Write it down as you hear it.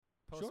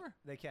Sure.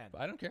 They can.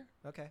 I don't care.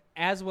 Okay.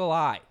 As will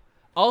I.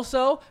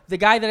 Also, the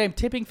guy that I'm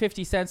tipping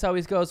 50 cents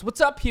always goes,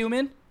 "What's up,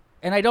 human?"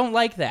 And I don't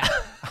like that.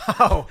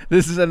 Oh.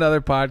 This is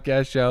another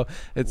podcast show.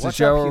 It's What's a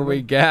show up, where we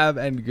human? gab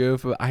and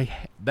goof.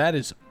 That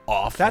is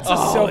awful. That's a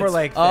Silver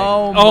Lake thing.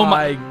 Oh, Oh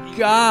my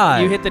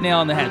God. You hit the nail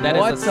on the head. That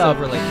is What's a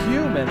Silver up, Lake.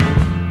 human?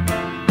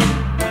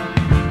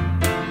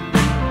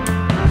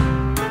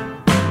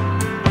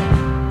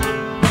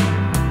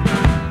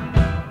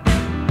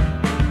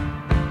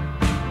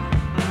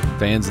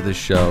 Fans of this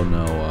show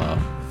know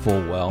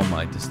full well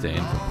my disdain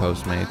for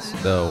Postmates,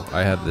 though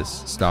I have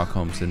this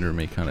Stockholm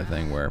Syndrome kind of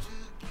thing where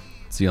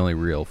it's the only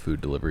real food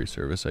delivery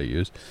service I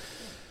use.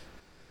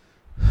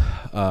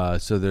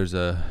 So there's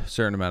a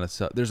certain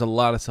amount of there's a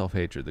lot of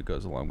self-hatred that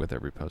goes along with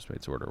every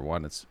Postmates order.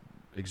 One, it's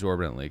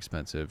exorbitantly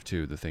expensive.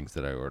 Two, the things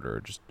that I order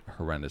are just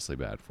horrendously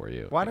bad for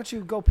you. Why don't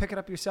you go pick it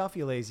up yourself,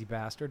 you lazy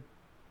bastard?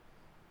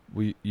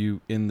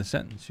 You in the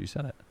sentence you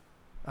said it.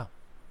 Oh.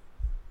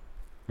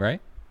 Right?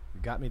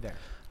 You got me there.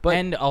 But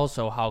and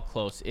also, how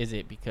close is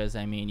it? Because,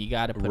 I mean, you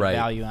got to put Right. a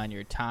value on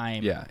your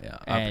time. yeah,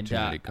 And,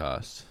 opportunity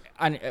cost.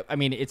 I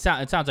mean, it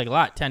sounds like a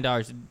lot,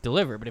 $10 to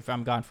deliver, but if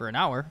I'm gone for an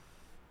hour,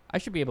 I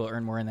should be able to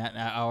earn more in that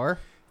hour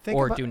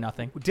or do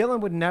nothing. Dylan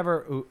would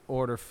never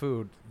order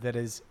food that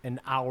is an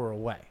hour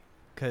away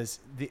because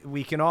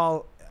we can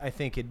all, I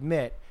think,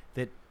 admit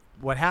that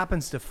what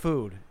happens to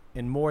food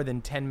in more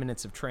than 10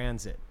 minutes of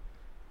transit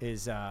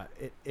is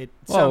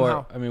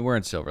somehow. We're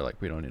in Silver Lake.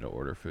 We don't need to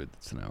order food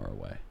that's an hour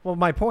away. Well,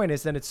 my point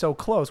is that it's so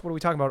close. What are we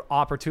talking about?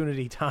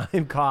 Opportunity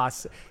time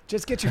costs.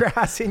 Just get your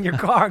ass in your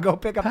car and go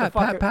pick up the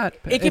fucking. Pat,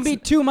 It can be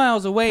 2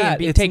 miles away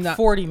Pat, and take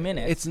 40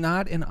 minutes. It's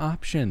not an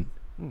option.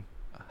 What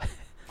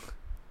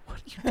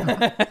are you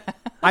doing?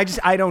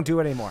 I don't do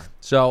it anymore.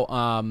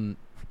 So,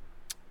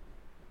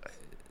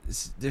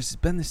 there's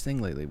been this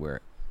thing lately where,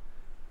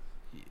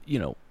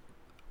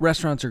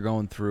 restaurants are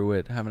going through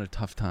it, having a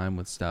tough time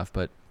with stuff,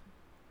 but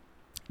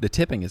the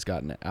tipping has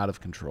gotten out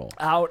of control.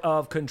 Out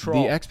of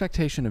control. The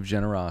expectation of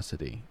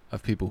generosity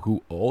of people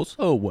who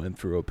also went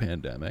through a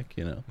pandemic,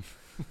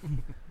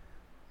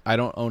 I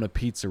don't own a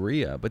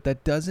pizzeria, but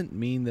that doesn't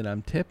mean that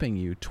I'm tipping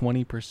you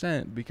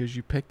 20% because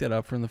you picked it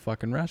up from the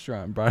fucking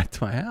restaurant and brought it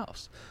to my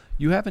house.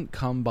 You haven't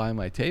come by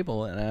my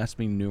table and asked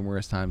me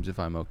numerous times if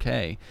I'm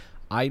okay.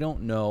 I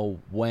don't know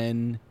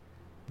when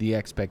the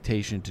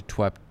expectation to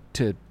tip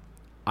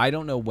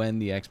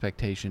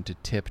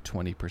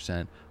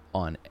 20%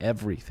 on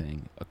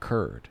everything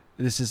occurred.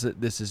 This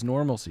is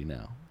normalcy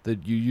now.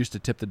 That you used to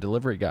tip the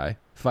delivery guy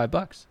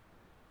 $5.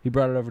 He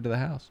brought it over to the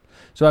house.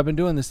 So I've been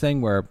doing this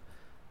thing where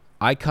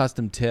I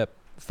custom tip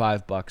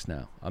 $5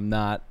 now. I'm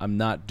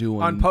not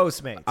doing on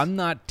Postmates. I'm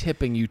not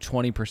tipping you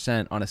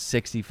 20% on a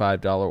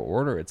 $65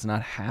 order. It's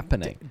not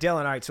happening. Dylan,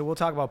 all right, so we'll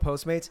talk about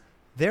Postmates.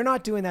 They're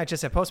not doing that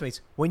just at Postmates.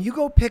 When you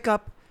go pick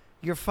up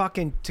your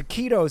fucking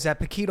taquitos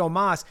at Paquito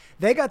Mas,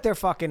 they got their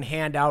fucking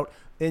hand out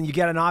and you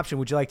get an option.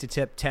 Would you like to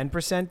tip 10%,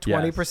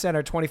 20%,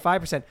 or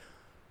 25%?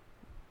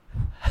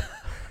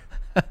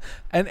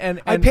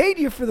 And I paid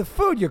you for the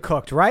food you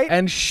cooked, right?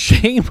 And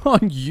shame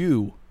on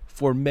you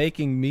for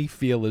making me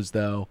feel as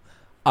though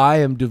I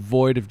am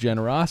devoid of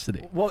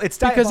generosity. Well, it's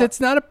because it's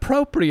not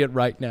appropriate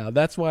right now.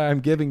 That's why I'm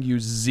giving you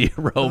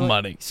zero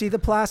money. See the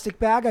plastic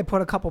bag? I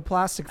put a couple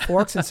plastic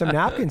forks and some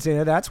napkins in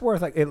it. That's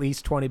worth like at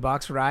least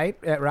 $20, right?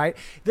 Right.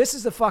 This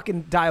is the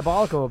fucking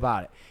diabolical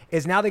about it.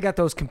 Is now they got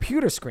those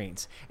computer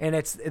screens, and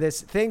it's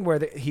this thing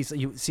where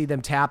you see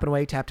them tapping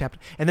away, tap,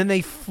 and then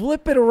they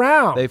flip it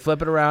around. They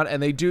flip it around,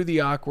 and they do the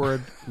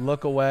awkward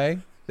look away.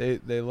 They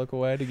look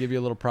away to give you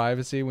a little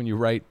privacy when you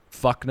write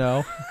 "fuck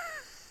no"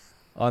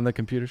 on the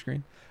computer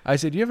screen. I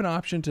said, "Do you have an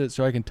option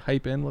so I can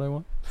type in what I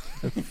want?"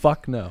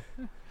 Fuck no.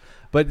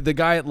 But the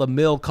guy at La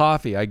Mille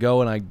Coffee, I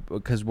go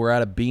because we're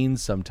out of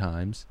beans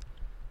sometimes.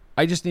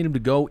 I just need him to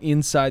go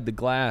inside the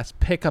glass,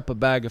 pick up a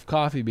bag of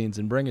coffee beans,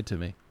 and bring it to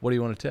me. What do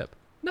you want to tip?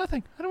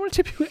 Nothing. I don't want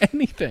to tip you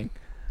anything.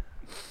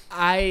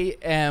 I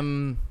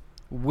am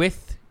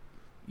with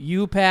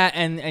you, Pat,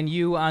 and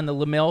you on the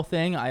La Mille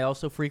thing. I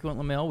also frequent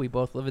La Mille. We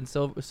both live in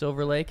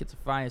Silver Lake. It's a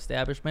fine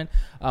establishment.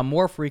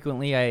 More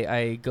frequently,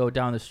 I go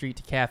down the street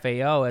to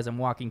Cafe O as I'm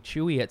walking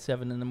Chewy at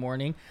 7 in the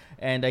morning,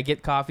 and I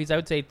get coffees, I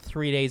would say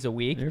 3 days a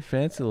week. You're a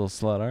fancy little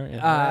slut, aren't you?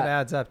 That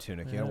adds up,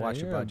 Tunic. You gotta watch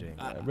your budget.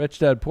 Rich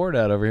Dad, Poor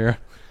Dad over here.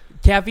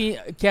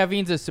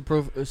 Caffeine's a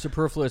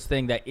superfluous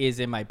thing that is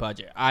in my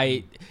budget.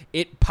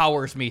 It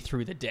powers me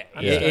through the day.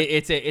 Yeah.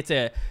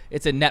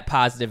 It's a net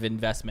positive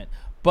investment.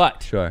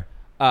 But Sure.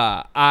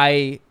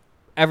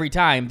 Every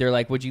time they're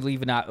like, would you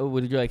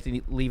like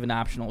to leave an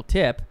optional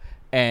tip?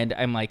 And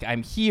I'm like,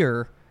 I'm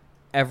here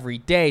every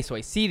day, so I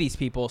see these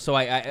people. So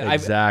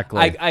Exactly.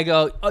 I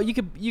go, oh, you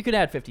could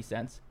add 50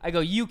 cents. I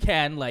go, you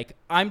can, like,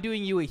 I'm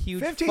doing you a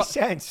huge 50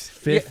 cents.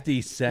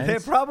 50 cents. They're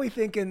probably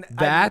thinking I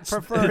That's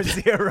prefer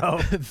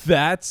zero.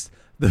 That's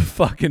the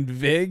fucking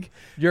vig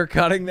you're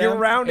cutting them You're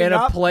rounding in a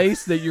up.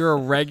 place that you're a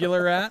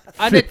regular at.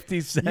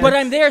 50 cents. But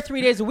I'm there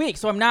 3 days a week,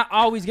 so I'm not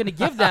always going to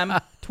give them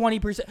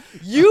 20%.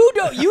 You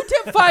don't. You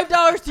tip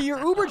 $5 to your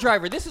Uber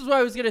driver. This is what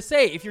I was gonna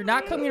say. If you're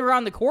not coming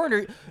around the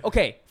corner,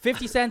 okay,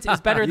 50 cents is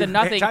better than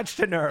nothing. Touched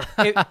a nerve.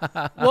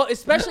 Well,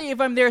 especially if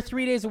I'm there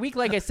 3 days a week,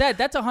 like I said,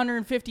 that's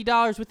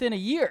 $150 within a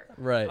year.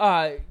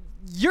 Right.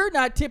 You're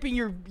not tipping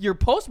your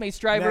Postmates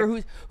driver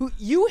Nick. who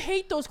you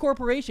hate those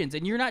corporations,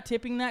 and you're not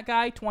tipping that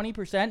guy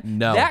 20%.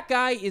 No. That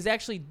guy is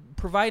actually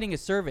providing a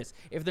service.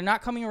 If they're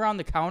not coming around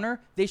the counter,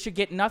 they should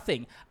get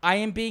nothing. I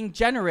am being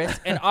generous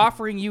and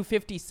offering you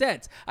 50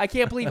 cents. I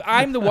can't believe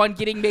I'm the one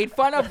getting made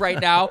fun of right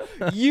now.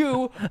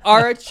 You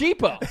are a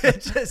cheapo.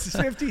 It just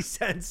 50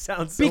 cents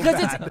sounds so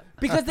bad.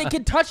 Because they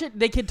can touch it.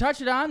 They can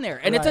touch it on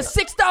there, and Right. it's a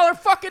 $6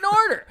 fucking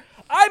order.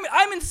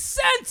 I'm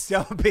incensed.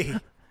 Don't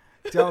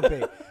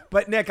be.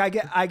 But Nick, I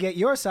get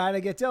your side. I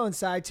get Dylan's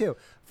side too.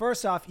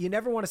 First off, you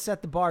never want to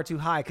set the bar too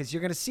high because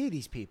you're going to see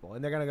these people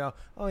and they're going to go,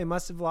 "Oh, he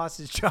must have lost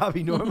his job.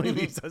 He normally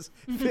leaves us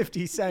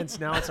 50 cents.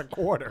 Now it's a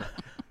quarter."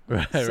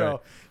 Right.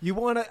 So you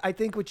want to. I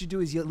think what you do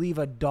is you leave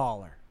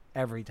 $1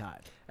 every time.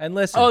 And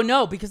listen. Oh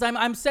no, because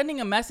I'm sending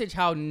a message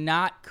how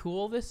not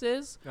cool this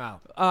is.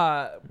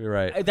 Oh. You're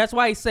right. That's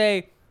why I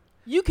say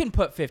you can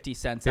put 50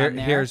 cents on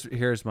there.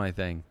 Here's my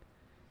thing.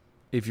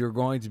 If you're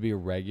going to be a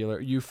regular,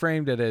 you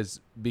framed it as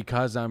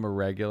because I'm a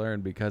regular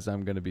and because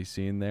I'm going to be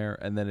seen there,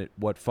 and then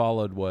what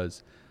followed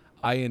was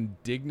I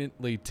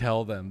indignantly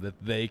tell them that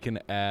they can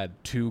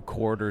add 2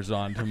 quarters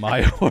onto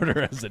my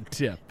order as a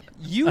tip.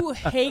 You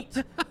hate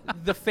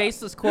the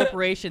faceless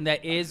corporation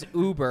that is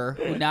Uber,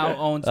 who now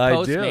owns I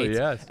Postmates. do,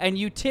 yes. And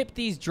you tip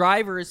these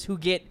drivers who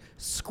get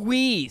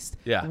squeezed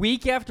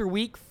week after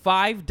week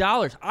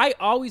 $5. I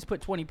always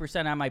put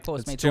 20% on my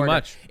Postmates too order.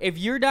 much. If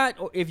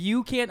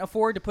you can't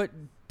afford to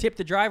tip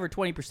the driver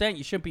 20%,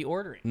 you shouldn't be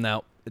ordering.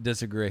 No, I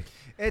disagree.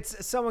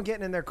 It's someone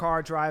getting in their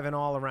car, driving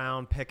all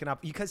around, picking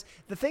up. Because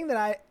the thing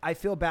that I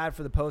feel bad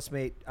for the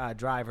Postmate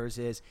drivers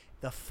is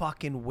the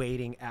fucking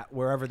waiting at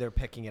wherever they're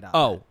picking it up.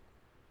 Oh,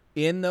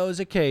 in those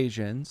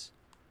occasions,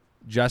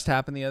 just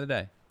happened the other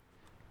day.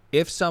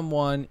 If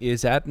someone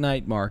is at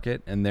night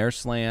market and they're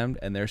slammed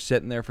and they're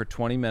sitting there for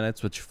 20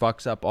 minutes, which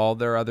fucks up all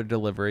their other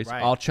deliveries,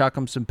 Right. I'll chuck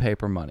them some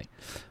paper money.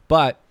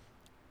 But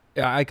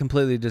I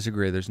completely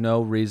disagree. There's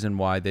no reason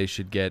why they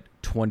should get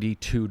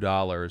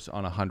 $22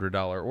 on a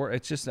 $100 or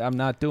it's just I'm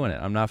not doing it.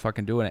 I'm not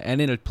fucking doing it.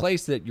 And in a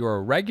place that you're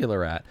a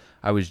regular at,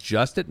 I was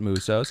just at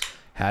Musso's,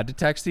 had to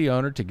text the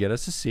owner to get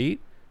us a seat.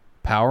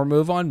 Power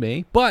move on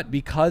me, but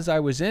because I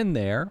was in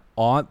there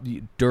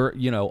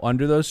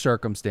under those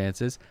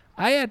circumstances,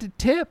 I had to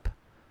tip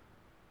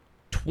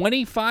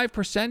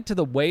 25% to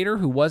the waiter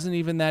who wasn't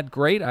even that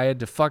great. I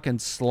had to fucking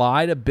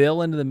slide a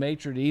bill into the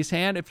maitre d's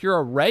hand. If you're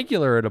a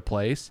regular at a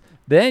place,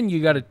 then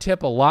you got to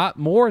tip a lot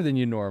more than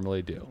you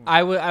normally do.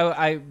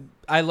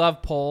 I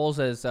love polls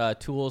as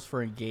tools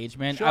for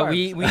engagement. Sure.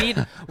 We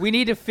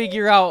need to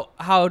figure out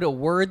how to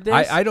word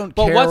this. I don't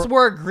But care. what's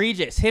more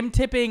egregious? Him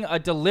tipping a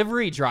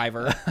delivery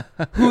driver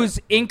whose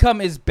income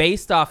is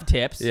based off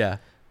tips. Yeah.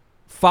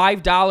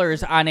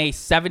 $5 on a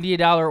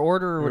 $70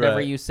 order or whatever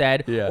Right. you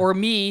said, Yeah. or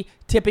me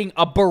tipping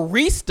a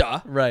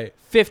barista Right.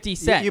 50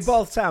 cents. You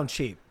both sound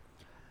cheap.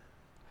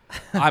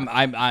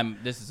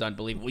 This is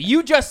unbelievable.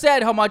 You just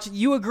said how much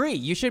you agree.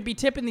 You should be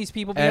tipping these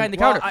people behind And- the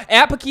counter.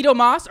 At Paquito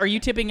Mas, are you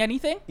tipping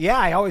anything? Yeah,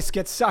 I always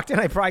get sucked in.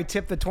 I probably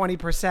tip the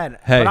 20%,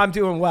 Hey. but I'm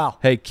doing well.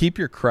 Hey, keep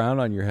your crown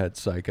on your head,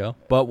 psycho.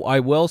 But I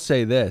will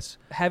say this.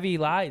 Heavy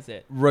lies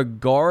it.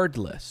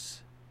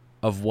 Regardless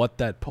of what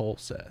that poll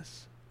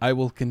says, I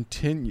will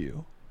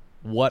continue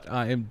what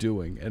I am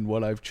doing and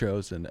what I've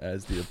chosen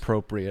as the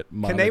appropriate Can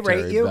monetary they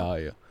rate you?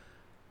 value.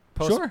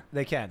 Post- Sure.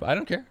 They can. I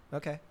don't care.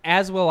 Okay.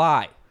 As will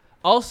I.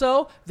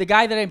 Also, the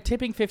guy that I'm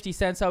tipping 50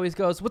 cents always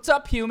goes, "What's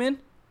up, human?"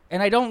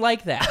 And I don't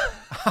like that.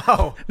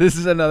 Oh, This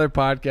is another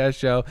podcast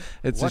show.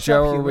 It's What's a show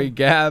up, where human? we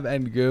gab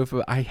and goof.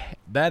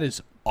 That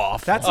is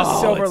awful. that's a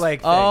Silver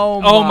Lake thing.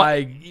 Oh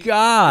my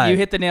God. You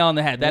hit the nail on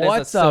the head. That is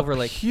What's a Silver up,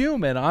 Lake.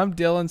 human? I'm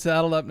Dylan,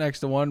 saddled up next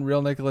to one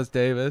real Nicholas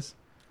Davis.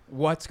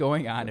 What's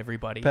going on,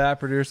 everybody? Pat,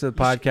 producer of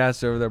the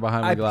podcast, over there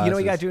behind my glasses. You know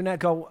what you got to do, Ned?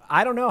 Go,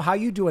 I don't know. How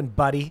you doing,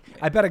 buddy?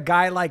 I bet a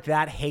guy like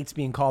that hates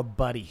being called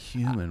buddy.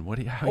 Human. What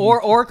do you? How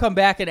Or come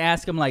back and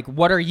ask him, like,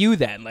 what are you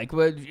then? Like,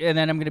 what, and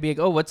then I'm going to be like,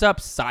 oh, what's up,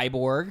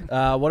 cyborg?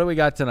 What do we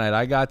got tonight?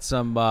 I got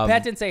some.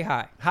 Pat didn't say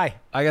hi. Hi.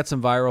 I got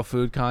some viral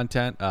food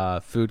content.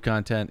 Food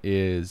content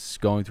is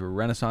going through a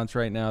renaissance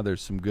right now.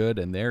 There's some good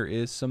and there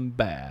is some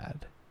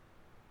bad.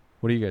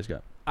 What do you guys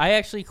got? I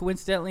actually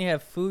coincidentally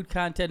have food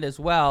content as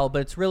well,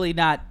 but it's really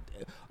not.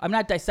 I'm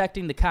not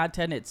dissecting the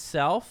content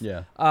itself.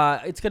 Yeah.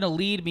 It's going to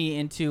lead me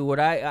into what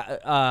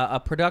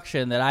a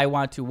production that I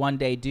want to one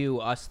day do,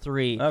 us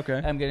three. Okay.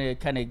 I'm going to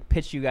kind of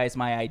pitch you guys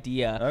my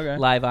idea Okay.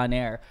 live on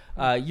air.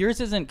 Yours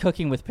isn't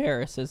Cooking with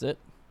Paris, is it?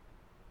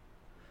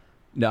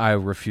 No, I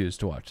refuse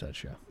to watch that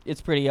show.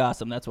 It's pretty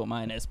awesome. That's what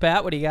mine is.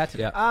 Pat, what do you got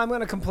today? Yeah. I'm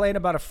going to complain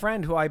about a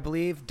friend who I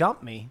believe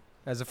dumped me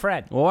as a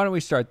friend. Well, why don't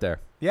we start there?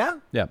 Yeah?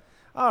 Yeah.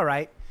 All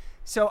right.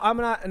 So I'm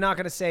not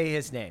going to say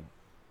his name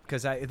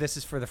because this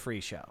is for the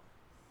free show,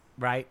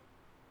 right?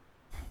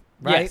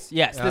 right?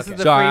 Yes. This Okay. is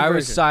the Sorry, free I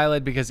was version.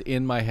 silent because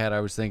in my head I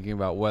was thinking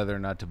about whether or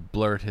not to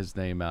blurt his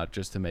name out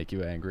just to make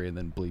you angry and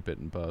then bleep it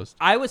in post.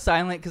 I was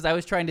silent because I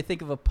was trying to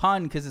think of a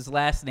pun because his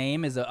last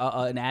name is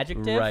an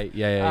adjective. Right,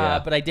 yeah.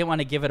 But I didn't want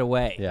to give it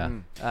away. Yeah.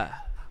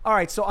 All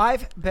right, so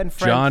I've been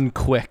friends. John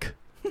Quick.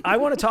 I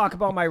want to talk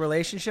about my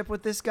relationship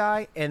with this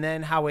guy and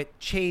then how it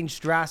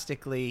changed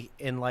drastically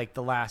in like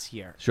the last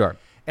year. Sure.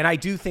 And I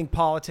do think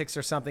politics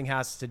or something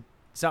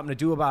to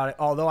do about it.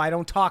 Although I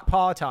don't talk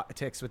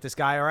politics with this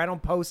guy or I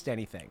don't post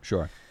anything.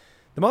 Sure.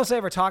 The most I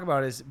ever talk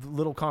about is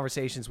little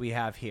conversations we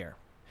have here.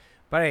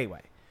 But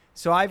anyway,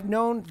 so I've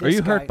known this Are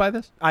you guy- hurt by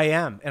this? I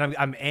am, and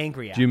I'm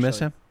angry. Do you miss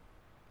actually.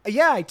 him?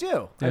 Yeah, I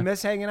do. I Yeah.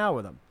 miss hanging out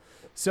with him.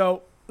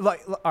 So, all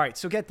right.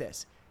 So get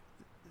this.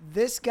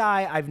 This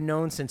guy I've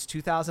known since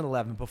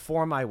 2011,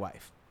 before my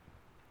wife,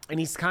 and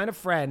he's the kind of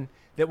friend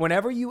that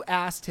whenever you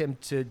asked him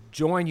to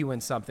join you in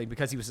something,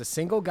 because he was a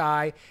single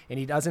guy and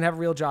he doesn't have a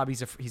real job,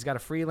 he's got a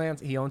freelance,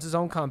 he owns his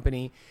own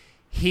company,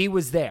 he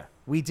was there.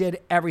 We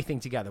did everything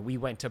together. We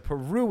went to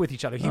Peru with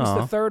each other. He was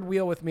Aw. the third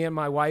wheel with me and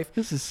my wife.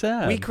 This is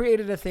sad. We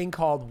created a thing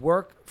called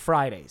Work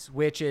Fridays,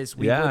 which is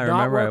we Yeah, would I not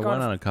remember I work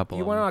went on a couple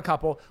You of went them. on a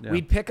couple. Yeah.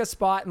 We'd pick a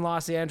spot in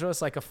Los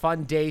Angeles, like a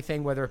fun day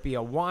thing, whether it be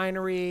a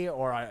winery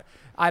or a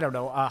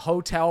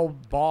hotel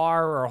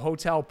bar or a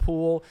hotel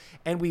pool,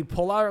 and we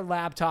pull out our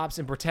laptops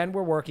and pretend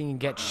we're working and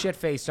get shit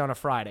faced on a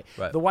Friday.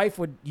 Right. The wife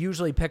would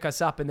usually pick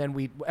us up, and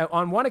then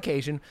on one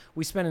occasion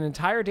we spent an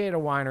entire day at a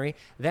winery.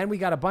 Then we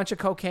got a bunch of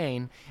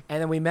cocaine,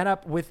 and then we met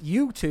up with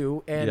you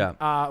two, and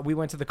we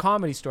went to the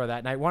Comedy Store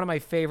that night. One of my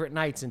favorite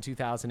nights in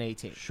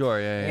 2018.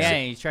 Sure, yeah. Yeah,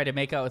 and he tried to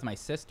make out with my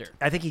sister.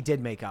 I think he did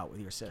make out with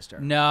your sister.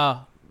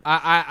 No,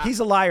 I He's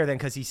a liar then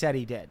because he said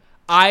he did.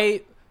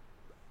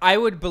 I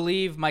would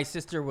believe my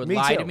sister would Me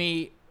lie too. to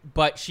me,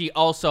 but she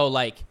also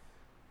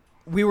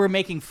we were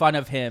making fun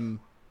of him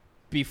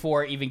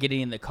before even getting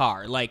in the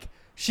car. Like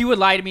she would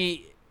lie to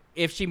me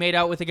if she made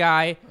out with a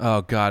guy.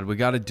 Oh, God, we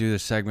got to do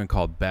this segment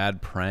called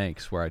Bad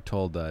Pranks where I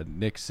told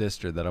Nick's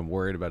sister that I'm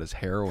worried about his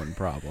heroin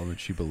problem, and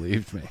she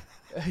believed me.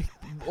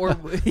 Or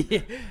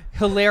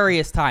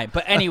hilarious time.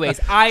 But anyways,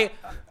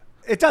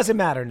 It doesn't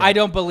matter now. I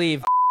don't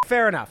believe.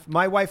 Fair enough.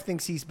 My wife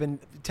thinks he's been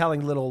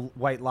telling little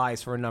white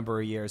lies for a number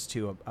of years,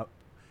 too.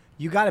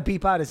 You got to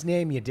beep out his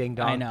name, you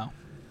ding-dong. I know.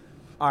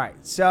 All right.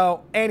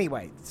 So,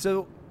 anyway.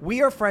 So,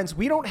 we are friends.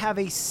 We don't have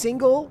a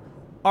single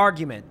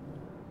argument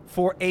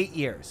for 8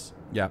 years.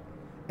 Yeah.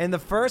 And the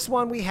first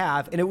one we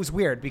have, and it was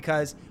weird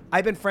because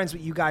I've been friends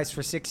with you guys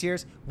for 6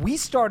 years. We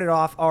started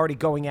off already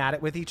going at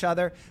it with each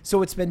other,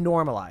 so it's been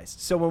normalized.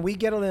 So when we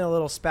get in a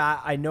little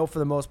spat, I know for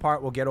the most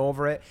part we'll get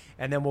over it,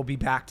 and then we'll be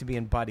back to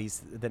being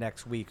buddies the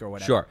next week or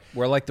whatever. Sure.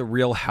 We're like the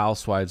Real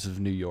Housewives of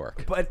New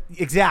York. But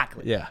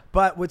exactly. Yeah.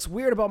 But what's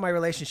weird about my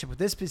relationship with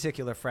this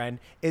particular friend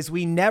is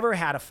we never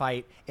had a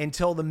fight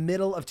until the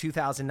middle of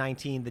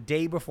 2019, the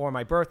day before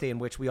my birthday, in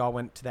which we all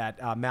went to that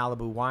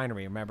Malibu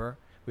winery, remember?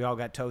 We all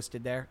got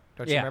toasted there.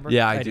 Don't you Yeah. remember?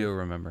 Yeah, I I do do.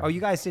 remember. Oh,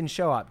 you guys didn't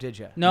show up, did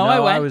you? No,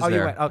 I went. was Oh, you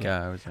there. went. Okay.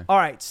 Yeah, I was there. All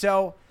right.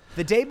 So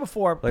the day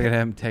before, Look at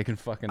him taking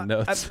fucking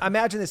notes.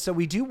 imagine this. So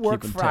we do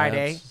work Keeping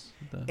Friday,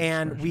 tabs.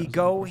 and we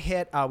go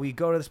we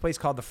go to this place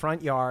called the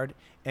Front Yard,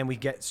 and we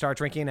start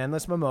drinking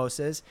endless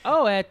mimosas.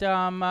 Oh, at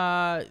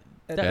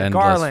At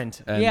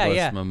Garland.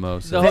 Endless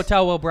mimosas. the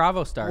Hotel Will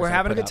Bravo stars. We're I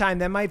having a put good up. time.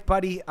 Then my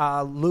buddy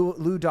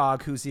Lou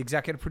Dog, who's the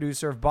executive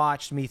producer of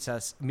Botched, meets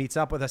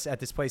up with us at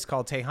this place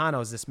called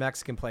Tejano's, this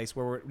Mexican place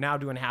where we're now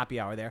doing happy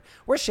hour there.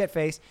 We're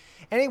shit-faced.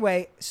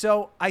 Anyway,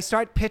 so I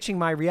start pitching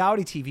my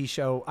reality TV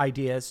show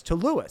ideas to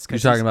Louis. You're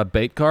talking about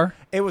Bait Car?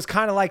 It was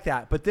kind of like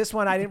that, but this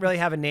one I didn't really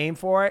have a name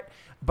for it.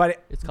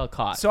 But It's called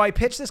Caught. so I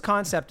pitched this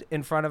concept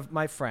in front of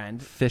my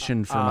friend,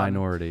 Fishing for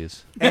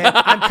minorities. and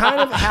I'm kind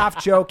of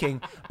half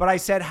joking, but I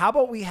said, how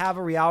about we have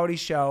a reality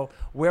show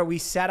where we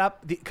set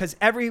up, because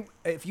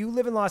if you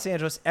live in Los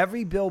Angeles,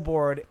 every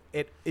billboard,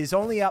 it is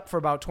only up for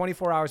about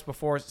 24 hours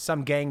before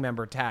some gang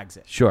member tags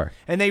it. Sure.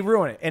 And they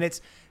ruin it. And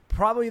it's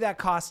probably that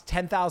costs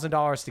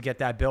 $10,000 to get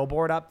that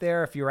billboard up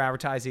there if you're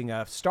advertising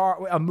a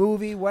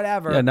movie,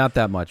 whatever. Yeah, not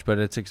that much, but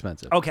it's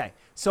expensive. Okay.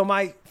 So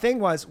my thing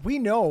was, we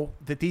know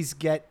that these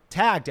get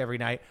tagged every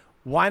night.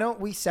 Why don't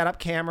we set up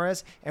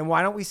cameras, and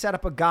why don't we set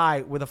up a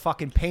guy with a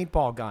fucking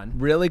paintball gun?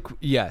 Really?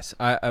 Yes.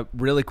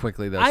 Really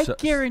quickly though. I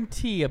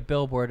guarantee a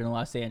billboard in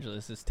Los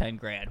Angeles is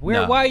 $10,000.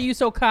 No. Why are you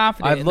so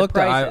confident? I've in looked.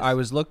 The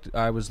prices?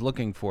 I was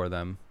looking for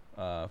them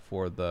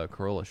for the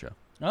Corolla show.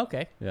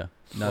 Okay. Yeah.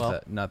 Well,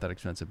 Not that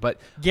expensive, but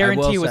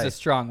Guarantee I will was say, a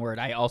strong word.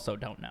 I also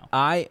don't know.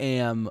 I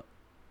am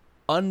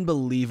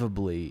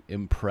unbelievably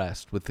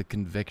impressed with the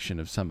conviction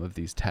of some of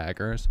these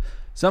taggers.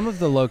 Some of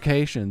the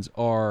locations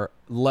are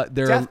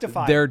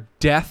Death-defying. they're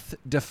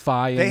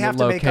death-defying They have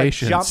to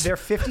locations. make a jump. They're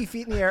 50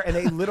 feet in the air, and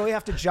they literally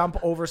have to jump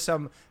over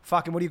some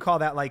fucking, what do you call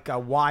that? Like a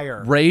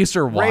wire.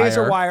 razor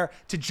wire.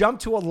 To jump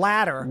to a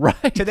ladder.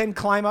 Right. To then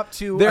climb up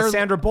to They're- a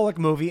Sandra Bullock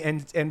movie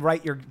and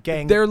write your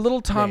gang. They're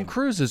little Tom name.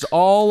 Cruises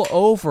all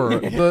over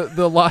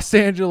the Los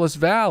Angeles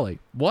Valley.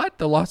 What?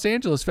 The Los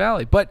Angeles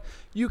Valley. But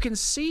you can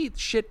see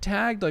shit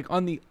tagged like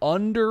on the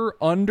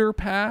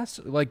underpass,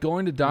 like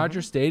going to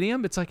Dodger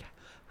Stadium. It's like,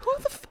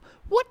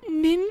 What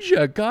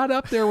ninja got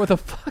up there with a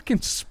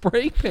fucking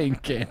spray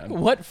paint can?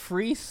 What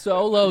free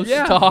solo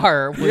Yeah.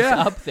 star was Yeah.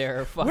 up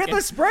there? Fucking, With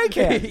a spray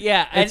can.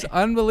 yeah, It's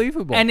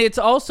unbelievable. and it's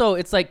also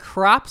it's like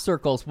crop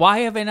circles. Why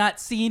have I not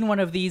seen one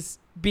of these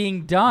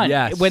being done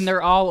Yes. when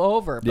they're all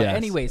over? But Yes.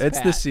 anyways, it's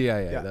Pat, the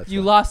CIA. Yeah. That's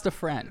you why. lost a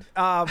friend.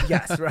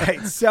 Yes,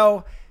 right.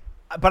 So,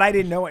 but I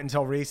didn't know it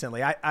until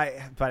recently.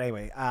 But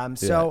anyway,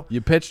 so you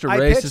pitched a I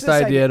pitched racist this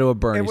idea to a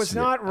Bernie. It was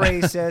not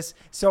racist.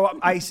 So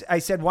I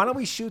said, why don't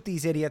we shoot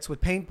these idiots with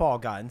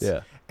paintball guns?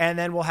 Yeah. And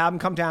then we'll have them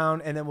come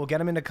down, and then we'll get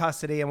them into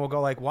custody, and we'll go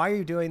like, why are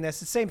you doing this?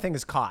 It's the same thing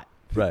as caught.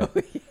 right.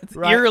 It's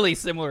Right. eerily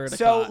similar to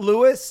So Caught.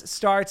 Lewis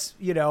starts,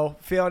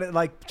 feeling it,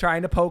 like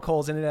trying to poke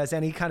holes in it as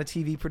any kind of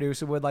TV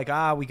producer would, like,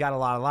 we got a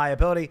lot of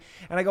liability.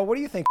 And I go, what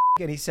do you think?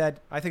 And he said,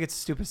 I think it's the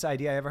stupidest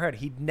idea I ever heard.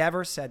 He'd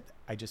never said,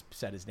 I just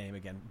said his name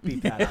again.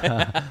 Beat that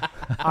up.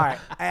 All right.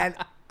 And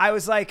I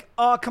was like,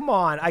 oh, come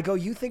on. I go,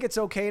 you think it's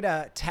okay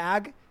to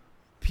tag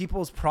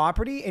people's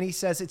property? And he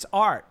says, it's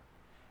art.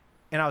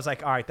 And I was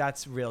like, all right,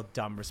 that's a real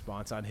dumb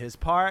response on his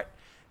part.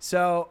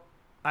 So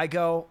I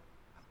go,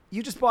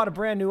 you just bought a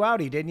brand new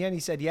Audi, didn't you? And he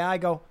said, yeah. I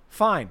go,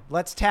 fine,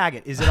 let's tag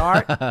it. Is it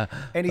art?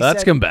 And he That's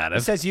said, combative.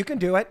 He says, you can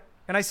do it.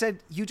 And I said,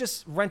 you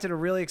just rented a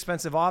really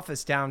expensive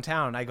office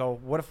downtown. I go,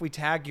 what if we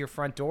tag your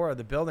front door of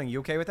the building? You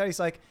okay with that? He's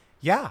like,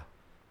 yeah.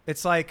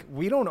 It's like,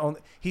 we don't own.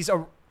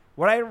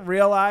 What I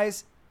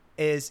realize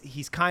is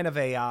he's kind of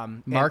a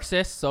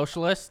Marxist,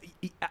 socialist.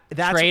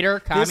 that's, Traitor,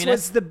 This communist?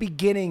 was the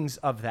beginnings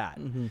of that.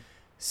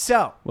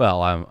 So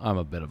Well, I'm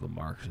a bit of a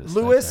Marxist.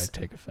 Lewis, I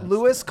take offense.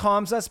 Lewis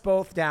calms us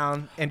both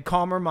down and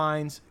calmer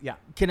minds. Yeah.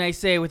 Can I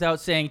say, without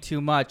saying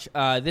too much,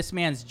 this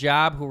man's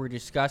job, who we're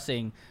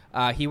discussing,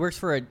 he works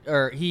for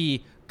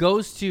he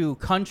goes to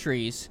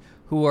countries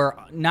who are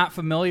not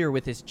familiar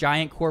with this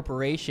giant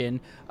corporation,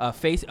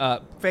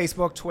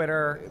 Facebook,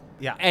 Twitter.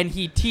 Yeah. and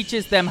he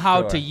teaches them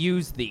how Sure. to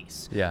use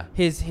these. Yeah.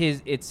 His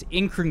it's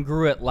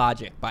incongruent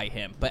logic by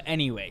him. But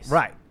anyways,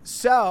 Right.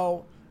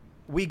 So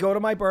we go to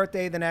my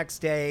birthday the next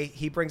day.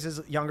 He brings his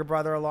younger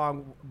brother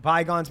along.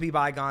 Bygones be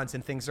bygones,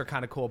 and things are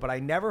kind of cool. But I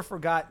never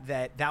forgot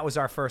that was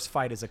our first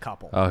fight as a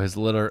couple. Oh, his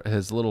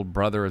little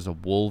brother is a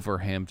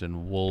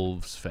Wolverhampton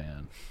Wolves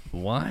fan.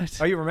 What?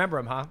 Oh, you remember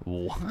him, huh?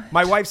 What?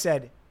 My wife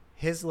said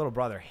his little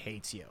brother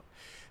hates you.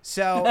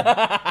 So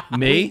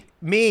Me?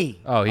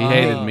 me. Oh, he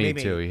hated me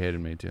too. He hated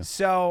me too.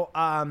 So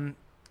I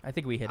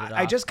think we hit it off.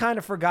 I just kind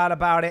of forgot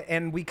about it,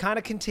 and we kind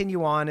of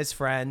continue on as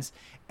friends.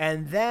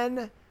 And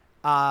then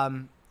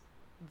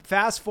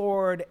fast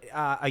forward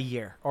a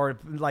year or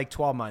like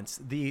 12 months,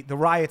 the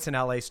riots in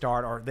LA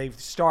start, or they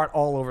start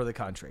all over the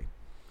country.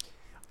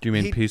 Do you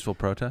mean He- peaceful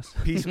protest?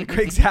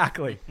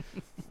 Exactly.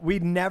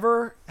 We'd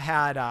never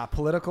had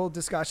political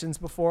discussions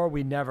before.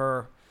 We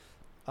never.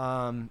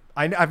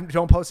 I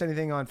don't post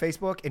anything on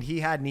Facebook, and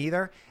he hadn't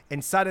either.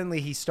 And suddenly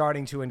he's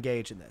starting to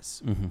engage in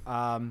this.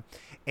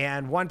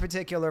 And one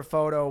particular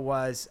photo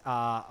was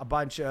a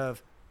bunch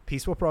of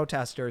peaceful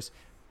protesters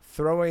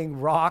throwing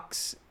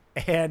rocks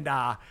and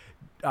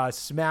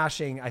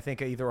smashing, I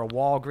think, either a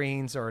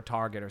Walgreens or a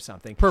Target or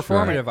something.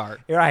 performative art.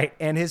 Right.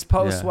 And his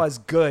post Yeah. was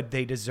good.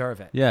 They deserve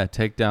it. Yeah,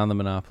 take down the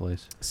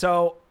monopolies.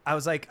 So I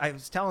was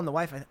telling the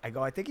wife, I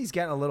go, I think he's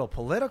getting a little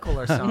political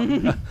or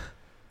something.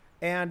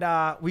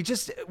 And we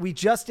just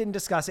didn't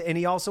discuss it. And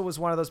he also was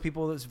one of those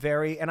people that was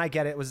very, and I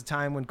get it, it was a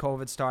time when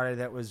COVID started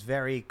that was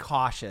very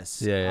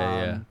cautious.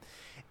 Yeah.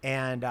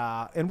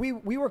 And we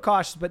were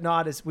cautious, but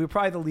not as, we were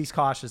probably the least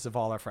cautious of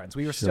all our friends.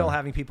 We were still Sure.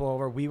 having people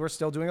over. We were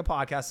still doing a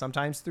podcast,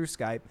 sometimes through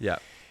Skype. Yeah.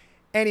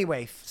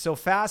 Anyway, so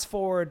fast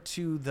forward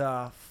to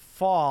the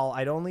fall,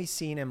 I'd only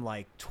seen him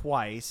like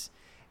twice.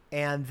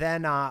 And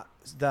then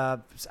what's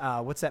that?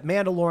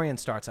 Mandalorian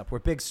starts up. We're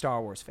big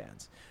Star Wars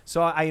fans.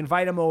 So I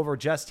invite him over,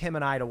 just him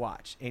and I, to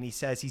watch. And he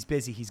says he's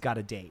busy. He's got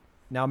a date.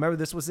 Now, remember,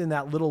 this was in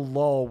that little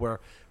lull where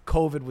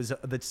COVID was,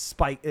 the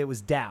spike, it was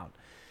down.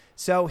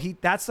 So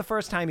that's the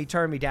first time he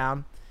turned me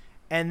down.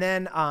 And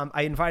then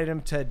I invited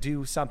him to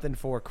do something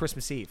for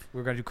Christmas Eve. We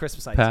were going to do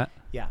Christmas lights. Pat?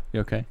 Yeah.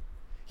 You okay?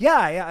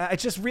 Yeah, I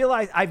just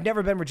realized I've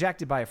never been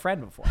rejected by a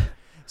friend before.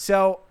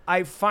 So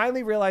I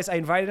finally realized I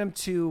invited him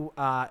to,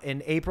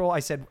 in April, I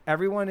said,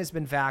 everyone has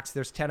been vaxxed.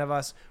 There's 10 of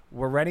us.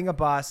 We're renting a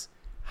bus.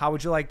 How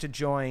would you like to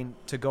join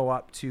to go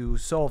up to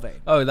Solvay?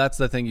 Oh, that's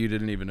the thing you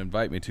didn't even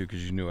invite me to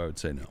because you knew I would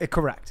say no.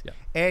 Correct. Yeah.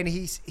 And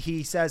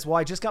he says, well,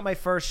 I just got my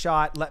first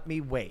shot. Let me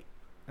wait.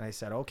 And I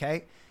said,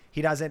 okay.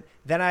 He doesn't.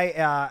 Then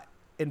I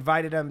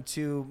invited him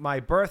to my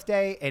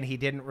birthday, and he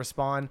didn't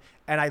respond.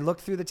 And I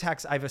looked through the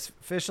text. I've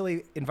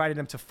officially invited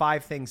him to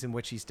 5 things in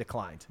which he's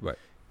declined. Right.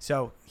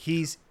 So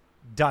he's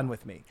done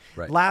with me.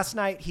 Right. Last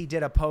night he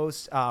did a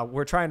post.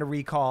 We're trying to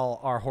recall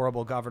our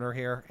horrible governor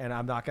here, and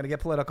I'm not going to get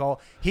political.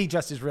 He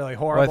just is really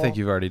horrible. Well, I think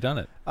you've already done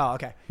it. Oh,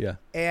 okay. Yeah.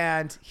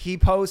 And he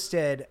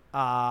posted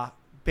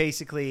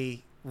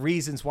basically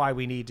reasons why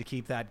we need to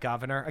keep that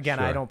governor. Again,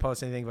 I Sure. don't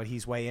post anything, but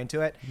he's way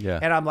into it. Yeah.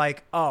 And I'm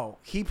like, oh,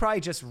 he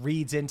probably just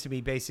reads into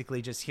me,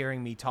 basically just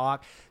hearing me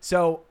talk.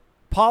 So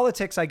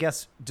politics, I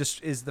guess,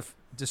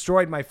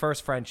 destroyed my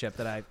first friendship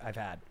that I've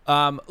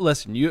had.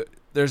 Listen,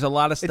 there's a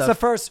lot of stuff. It's the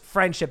first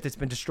friendship that's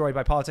been destroyed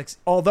by politics,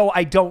 although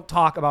I don't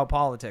talk about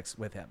politics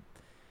with him.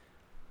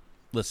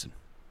 Listen,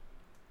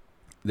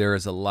 there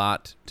is a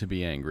lot to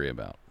be angry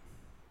about.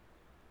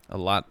 A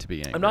lot to be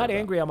angry I'm not about.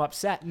 angry. I'm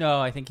upset. No,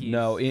 I think he's...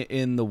 No,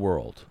 in the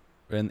world,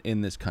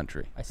 in this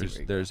country, I see where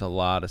you're there's a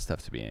lot of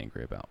stuff to be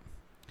angry about.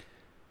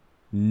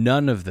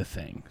 None of the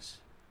things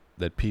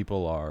that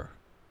people are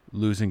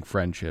losing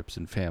friendships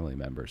and family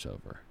members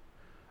over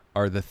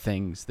are the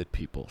things that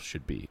people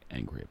should be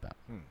angry about.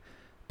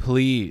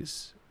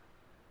 Please,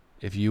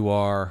 if you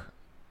are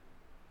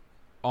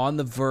on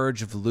the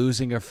verge of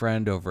losing a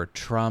friend over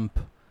Trump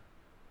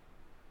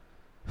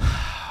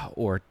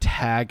or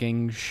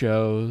tagging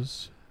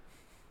shows,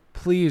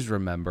 please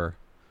remember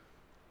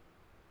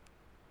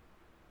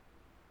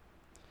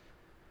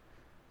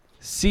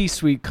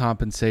C-suite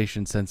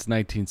compensation since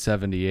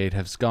 1978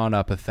 has gone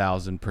up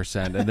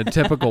 1,000%, and the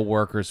typical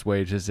worker's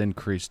wage has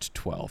increased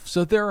 12.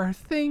 So there are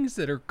things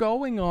that are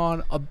going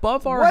on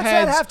above our What's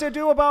heads. that have to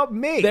do about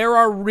me? There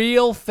are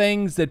real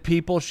things that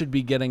people should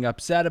be getting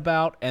upset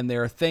about, and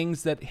there are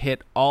things that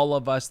hit all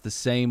of us the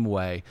same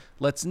way.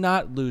 Let's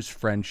not lose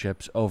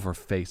friendships over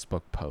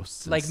Facebook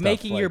posts. And Like stuff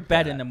making your like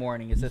bed that. in the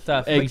morning is a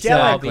tough.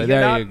 Exactly. Dylan,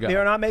 There you're you go.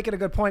 You're not making a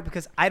good point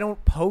because I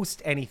don't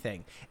post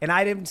anything, and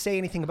I didn't say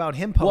anything about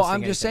him posting. Well,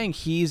 I'm just anything.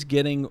 saying he's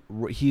getting.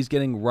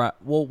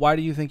 Well, why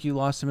do you think you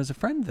lost him as a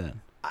friend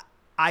then?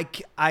 I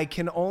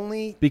can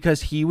only.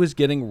 Because he was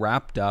getting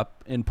wrapped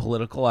up in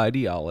political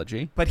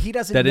ideology. But he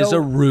doesn't. That know, is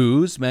a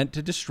ruse meant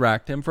to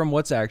distract him from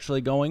what's actually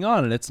going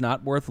on, and it's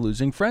not worth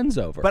losing friends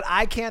over. But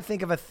I can't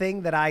think of a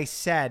thing that I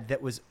said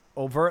that was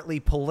overtly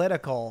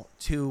political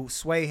to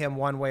sway him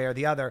one way or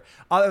the other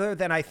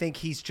than I think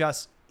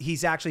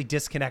he's actually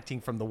disconnecting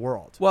from the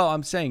world. Well,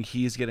 I'm saying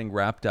he's getting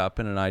wrapped up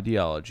in an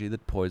ideology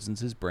that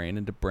poisons his brain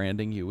into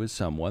branding you as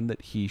someone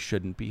that he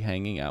shouldn't be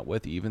hanging out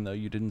with, even though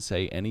you didn't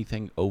say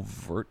anything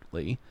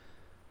overtly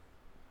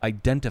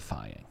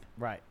identifying.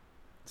 Right.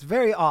 It's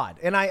very odd.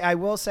 And I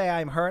will say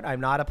I'm hurt. I'm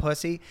not a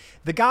pussy.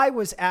 The guy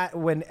was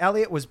when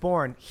Elliot was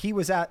born, he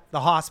was at the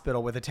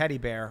hospital with a teddy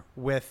bear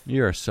with.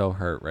 You are so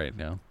hurt right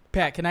now.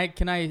 Pat, can I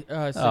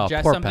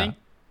suggest poor something? Pat.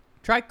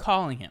 Try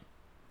calling him.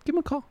 Give him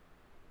a call.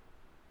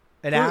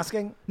 And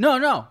asking.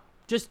 No.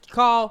 Just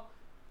call,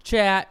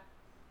 chat,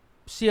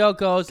 see how it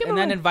goes, Give and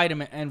him then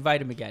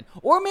invite him again.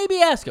 Or maybe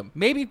ask him.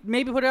 Maybe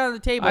put it on the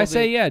table. I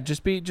say, yeah,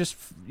 just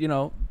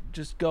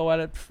go at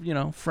it,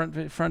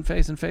 front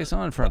face and face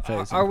on front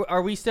face.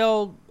 Are we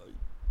still?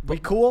 We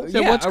cool?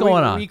 So what's are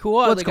going on? We cool?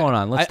 What's Like, going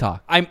on? Let's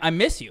talk. I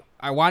miss you.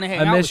 I want to hang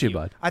out I miss with you,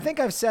 bud. I think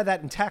I've said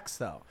that in text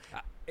though.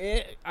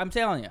 I'm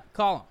telling you,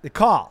 call him. The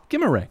call.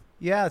 Give him a ring.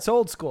 Yeah, it's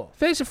old school.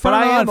 Face it But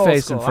I front on, am old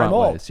face school. and front I'm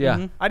old. ways. Yeah.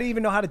 Mhm. I didn't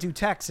even know how to do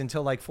text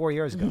until like 4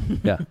 years ago.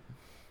 Yeah.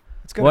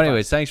 It's good. Well, advice.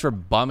 anyways, thanks for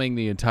bumming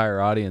the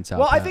entire audience out.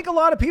 Well, I Pat. think a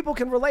lot of people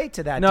can relate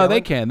to that. No,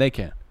 Dylan. they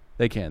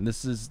can.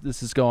 This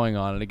is going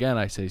on, and again,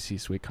 I say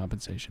C-suite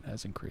compensation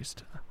has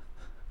increased.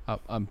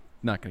 I'm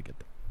not going to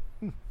get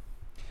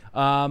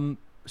there.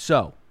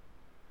 So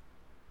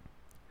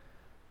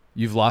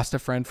you've lost a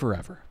friend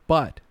forever,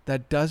 but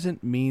that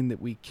doesn't mean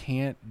that we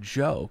can't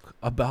joke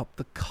about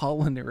the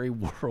culinary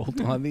world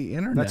on the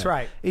internet. That's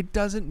right. It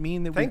doesn't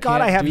mean that Thank we can't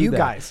God I have do you that.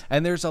 guys.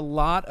 And there's a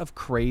lot of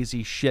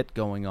crazy shit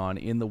going on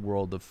in the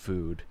world of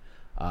food,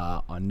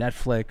 on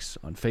Netflix,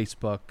 on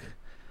Facebook.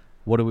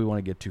 What do we want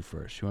to get to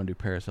first? You want to do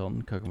Paris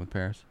Hilton, Cooking with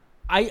Paris?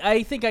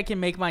 I think I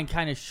can make mine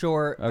kind of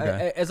short.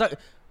 Okay.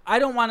 I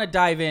don't want to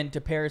dive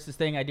into Paris's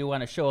thing. I do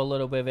want to show a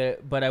little bit of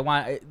it, but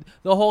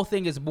the whole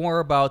thing is more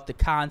about the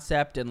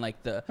concept and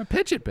like the.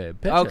 Pitch it, babe.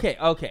 Pitch it.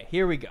 Okay.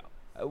 Here we go.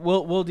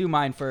 We'll do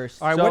mine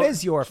first. All right, So- what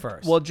is your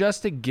first? Well,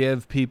 just to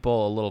give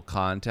people a little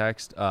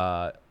context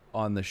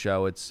on the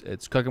show,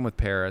 it's Cooking with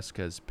Paris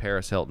because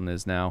Paris Hilton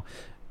is now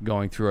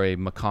going through a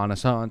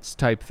reconnaissance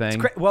type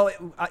thing. Well,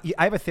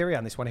 I have a theory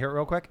on this one. Hear it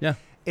real quick. Yeah.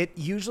 It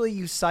usually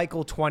you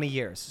cycle 20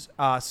 years.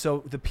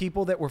 So the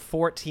people that were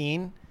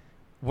 14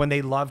 when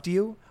they loved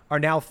you are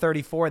now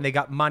 34 and they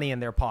got money in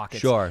their pockets.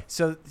 Sure.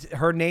 So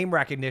her name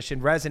recognition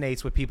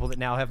resonates with people that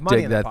now have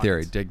money in their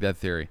pockets. Dig that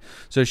theory.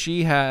 So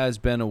she has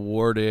been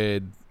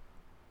awarded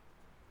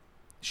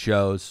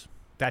shows,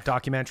 That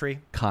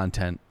documentary.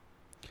 content.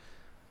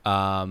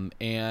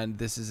 And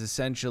this is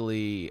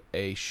essentially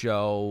a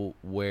show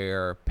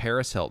where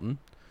Paris Hilton,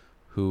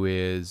 who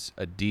is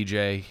a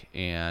DJ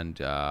and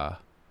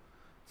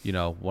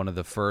one of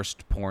the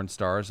first porn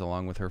stars,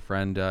 along with her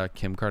friend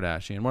Kim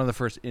Kardashian, one of the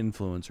first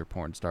influencer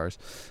porn stars,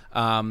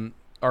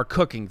 are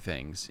cooking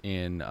things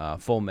in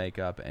full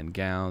makeup and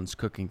gowns,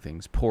 cooking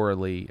things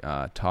poorly,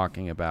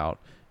 talking about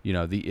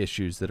the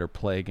issues that are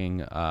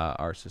plaguing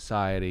our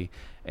society.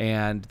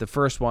 And the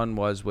first one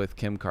was with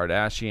Kim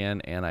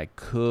Kardashian, and I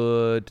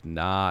could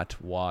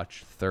not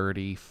watch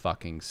 30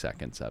 fucking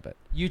seconds of it.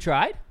 You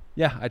tried?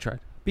 Yeah, I tried.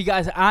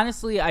 Because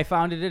honestly, I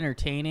found it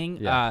entertaining.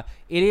 Yeah.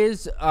 It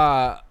is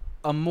a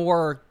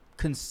more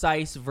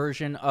concise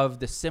version of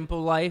The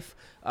Simple Life.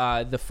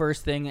 The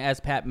first thing,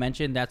 as Pat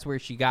mentioned, that's where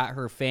she got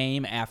her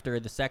fame after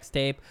the sex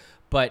tape.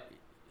 But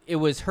it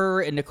was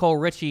her and Nicole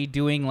Richie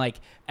doing like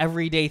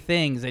everyday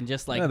things and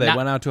just like Yeah, they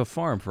went out to a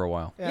farm for a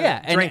while.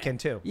 Yeah, and- drinking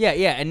too. Yeah,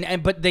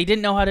 and but they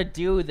didn't know how to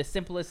do the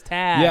simplest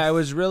tasks. Yeah, it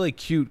was really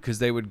cute because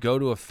they would go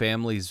to a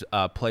family's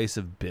place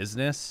of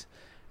business,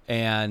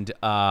 and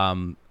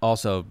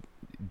also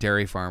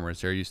dairy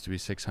farmers. There used to be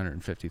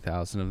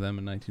 650,000 of them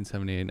in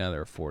 1978. Now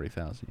there are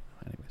 40,000.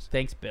 Anyways,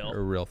 Thanks, Bill. there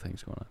are real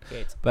things going on.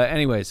 Gates. But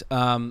anyways,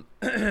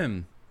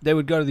 they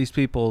would go to these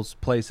people's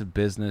place of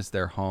business,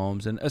 their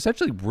homes, and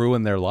essentially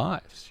ruin their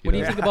lives. What do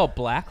you know? think about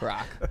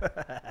BlackRock?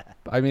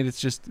 I mean,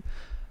 it's just,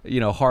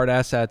 hard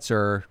assets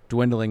are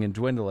dwindling and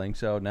dwindling.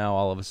 So now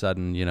all of a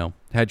sudden,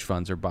 hedge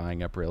funds are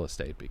buying up real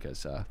estate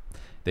because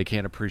they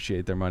can't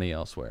appreciate their money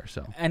elsewhere.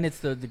 So And it's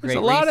the great there's a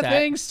lot of reset.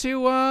 things to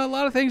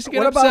get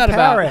What about upset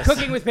about. Paris?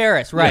 Cooking with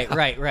Paris.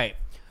 Right.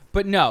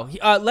 But no,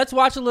 let's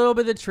watch a little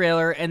bit of the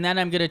trailer, and then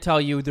I'm going to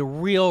tell you the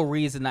real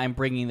reason I'm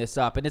bringing this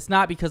up. And it's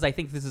not because I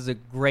think this is a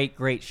great,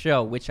 great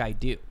show, which I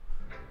do.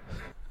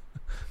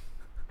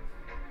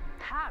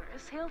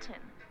 Paris Hilton.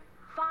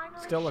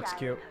 Finally Still looks showing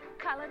cute.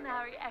 her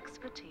culinary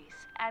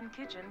expertise and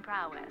kitchen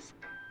prowess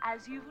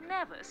as you've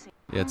never seen.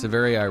 Yeah, it's a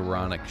very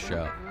ironic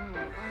show.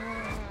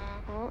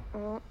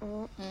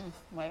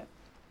 Wait.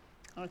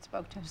 Oh, it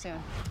spoke too soon.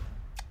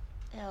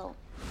 Ew.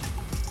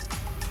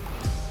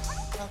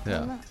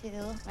 Yeah. Welcome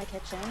to my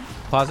kitchen.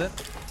 Pause it.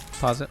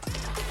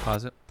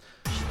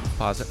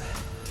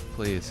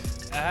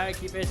 Please.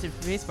 Keep it in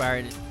space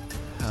bar.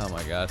 Oh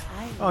my God.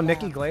 I Oh,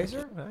 Nikki love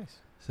Glazer? Nice.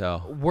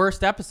 So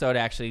Worst episode,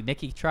 actually.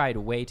 Nikki tried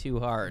way too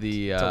hard.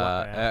 the look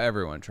at.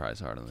 everyone tries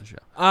hard on the show.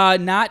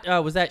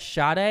 Was that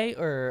Sade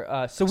or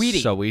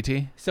Saweetie?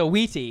 Saweetie.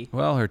 Saweetie.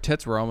 Well, her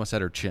tits were almost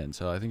at her chin,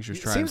 so I think she was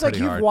trying Seems like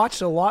pretty you've hard.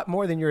 watched a lot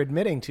more than you're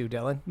admitting to,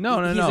 Dylan.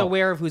 No. He's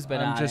aware of who's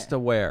been I'm on just it.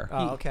 aware.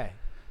 Oh, okay.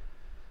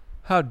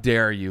 How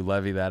dare you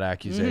levy that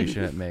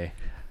accusation at me?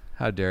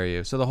 How dare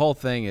you? So the whole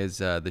thing is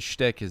the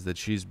shtick is that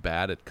she's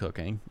bad at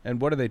cooking. And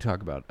what do they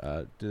talk about?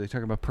 Do they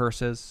talk about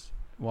purses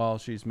while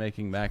she's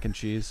making mac and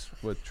cheese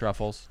with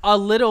truffles? A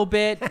little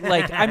bit.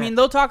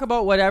 They'll talk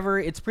about whatever.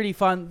 It's pretty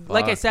fun.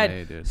 Like I Fuck said,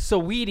 me, dude.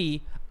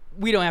 Saweetie,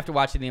 we don't have to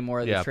watch any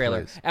more of the Yeah,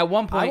 trailer. please. At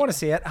one point, I want to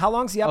see it. How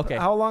long's the Okay.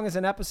 How long is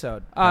an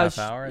episode? Half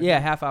hour, I Yeah,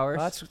 think. half hours.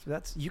 Well,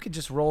 that's you could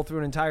just roll through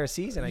an entire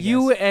season. I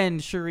You guess.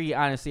 and Cherie,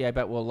 honestly, I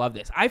bet will love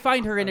this. I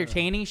find her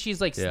entertaining. She's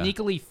like Yeah.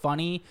 sneakily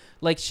funny.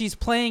 Like she's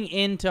playing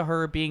into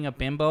her being a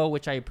bimbo,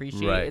 which I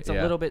appreciate. Right, It's a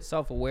yeah. little bit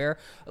self-aware.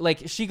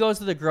 Like she goes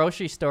to the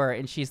grocery store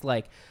and she's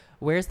like,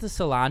 "Where's the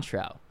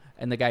cilantro?"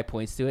 And the guy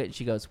points to it and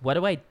she goes, "What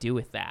do I do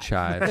with that?"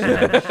 Chives.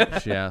 Yeah.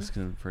 She asks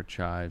him for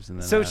chives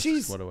and then So asks,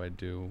 she's- what do I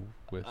do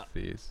with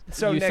these?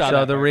 So You Nick, saw So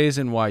that the part.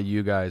 reason why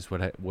you guys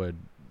would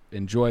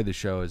enjoy the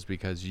show is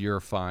because you're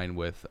fine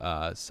with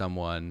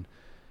someone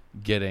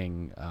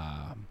getting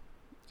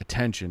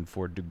attention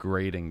for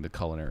degrading the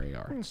culinary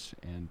arts,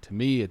 and to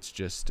me, it's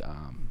just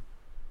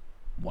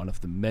one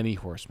of the many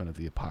horsemen of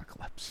the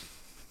apocalypse.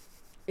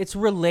 It's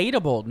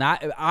relatable.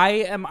 There's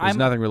I'm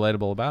nothing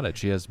relatable about it.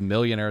 She has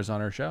millionaires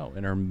on her show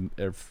in her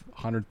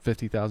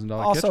 $150,000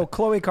 also kitchen.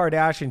 Khloe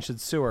Kardashian should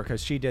sue her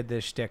because she did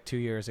this shtick 2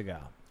 years ago.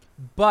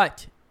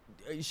 but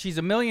she's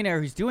a millionaire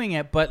who's doing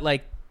it, but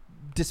like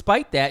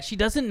despite that, she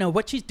doesn't know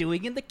what she's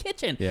doing in the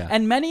kitchen. Yeah.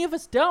 And many of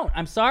us don't.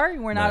 I'm sorry,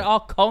 we're not Right. all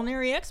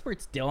culinary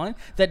experts, Dylan,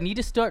 that need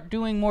to start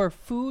doing more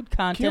food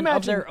content of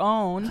imagine- their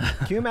own.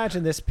 Can you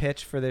imagine this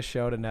pitch for this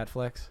show to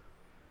Netflix?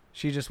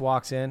 She just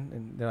walks in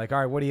and they're like, "All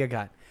right, what do you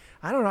got?"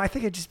 I don't know. I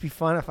think it'd just be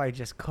fun if I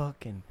just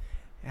cook and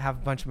have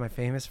a bunch of my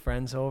famous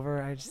friends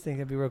over. I just think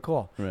it'd be real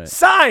cool. Right.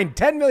 Signed,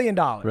 $10 million.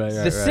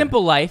 The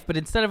simple life, but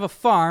instead of a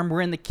farm,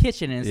 we're in the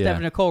kitchen, and instead Yeah.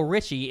 of Nicole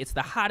Richie, it's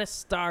the hottest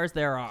stars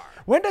there are.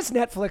 When does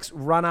Netflix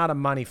run out of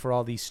money for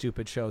all these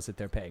stupid shows that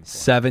they're paying for?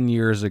 7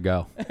 years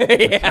ago.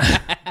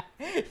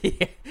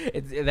 Yeah,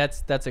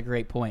 that's a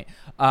great point.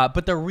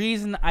 But the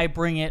reason I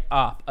bring it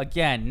up,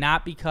 again,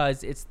 not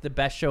because it's the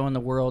best show in the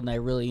world and I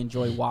really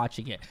enjoy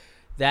watching it.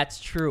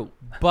 That's true.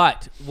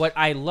 But what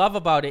I love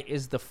about it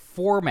is the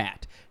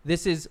format.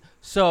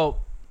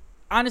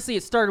 Honestly,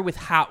 it started with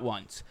Hot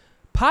Ones.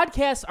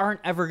 Podcasts aren't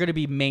ever going to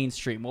be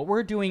mainstream. What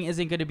we're doing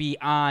isn't going to be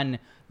on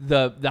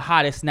the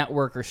hottest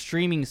network or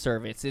streaming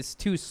service. It's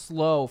too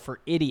slow for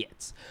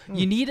idiots.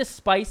 You need to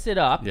spice it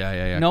up.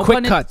 Yeah. No Quick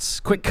pun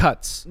in-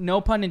 cuts.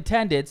 No pun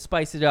intended,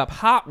 spice it up.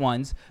 Hot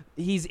Ones.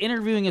 He's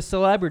interviewing a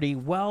celebrity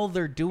while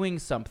they're doing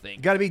something.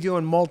 You got to be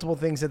doing multiple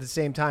things at the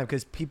same time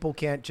because people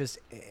can't just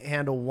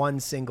handle one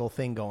single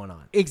thing going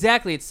on.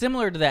 Exactly. It's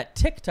similar to that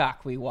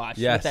TikTok we watched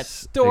with Yes, that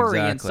story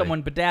and exactly.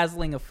 someone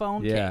bedazzling a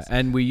phone Yeah, case.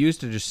 and we used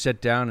to just sit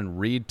down and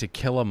read To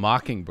Kill a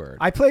Mockingbird.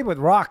 I played with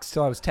rocks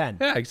till I was 10.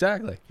 Yeah,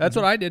 exactly. That's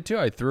what I did too.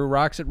 I threw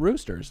rocks at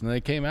roosters, and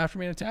they came after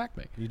me and attacked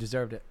me. You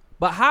deserved it.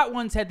 But Hot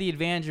Ones had the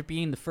advantage of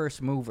being the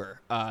first mover.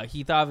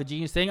 He thought of a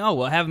genius thing. Oh,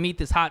 we'll have him eat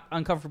this hot,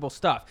 uncomfortable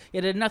stuff.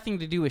 It had nothing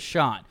to do with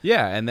Sean.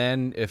 Yeah, and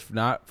then if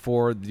not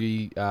for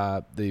the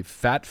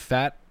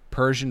fat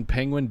Persian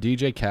penguin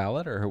DJ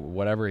Khaled or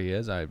whatever he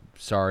is, I'm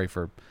sorry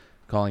for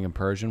calling him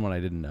Persian when I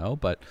didn't know,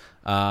 but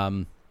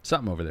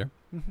something over there.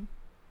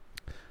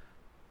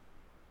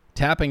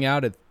 Tapping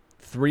out at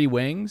 3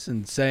 wings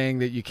and saying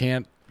that you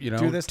can't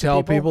Do this to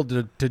tell people?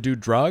 people to do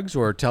drugs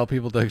or tell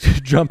people to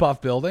jump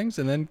off buildings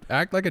and then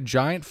act like a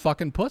giant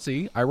fucking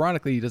pussy.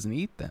 Ironically, he doesn't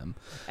eat them.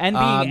 And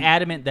being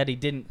adamant that he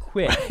didn't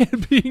quit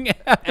Being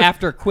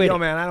after quitting. Yo,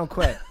 man, I don't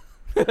quit.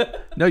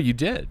 No, you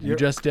did. You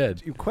just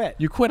did. You quit.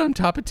 You quit on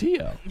top of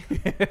Tio.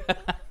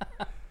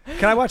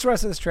 Can I watch the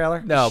rest of this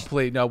trailer? No,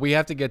 please. No, we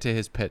have to get to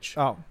his pitch.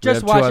 Oh. We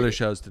Just have watch two other it.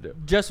 shows to do.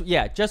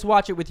 Just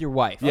watch it with your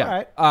wife.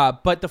 Yeah. All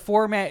right. But the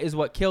format is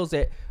what kills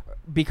it,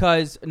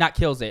 because not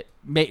kills it,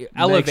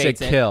 elevates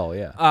Makes it kill,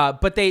 yeah.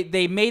 But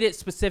they made it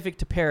specific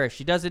to Paris.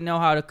 She doesn't know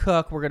how to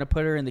cook. We're gonna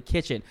put her in the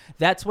kitchen.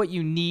 That's what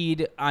you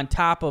need on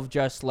top of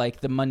just like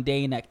the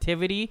mundane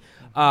activity.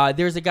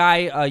 There's a guy,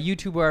 a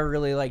YouTuber I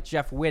really like,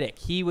 Jeff Wittick.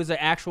 He was an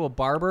actual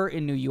barber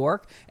in New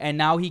York, and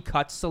now he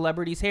cuts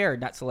celebrities' hair.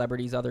 Not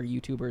celebrities, other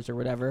YouTubers or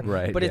whatever.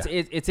 Right, But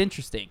yeah. it's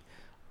interesting.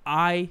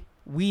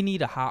 We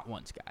need a hot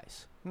ones,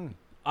 guys.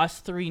 Us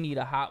three need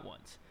a hot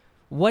ones.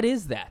 What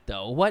is that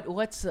though?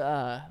 What's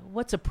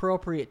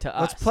appropriate to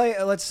us?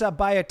 Let's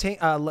buy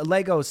a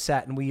Lego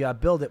set and we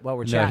build it while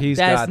we're No, chatting. he's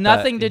that has got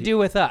nothing that. to do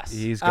with us.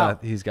 He's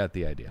got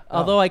the idea.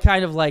 Although I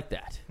kind of like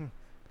that.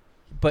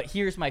 But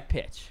here's my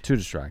pitch. Too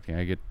distracting.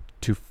 I get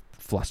too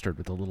flustered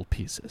with the little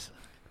pieces.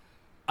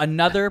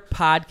 Another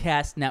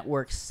podcast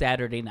network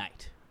Saturday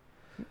night.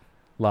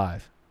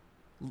 Live.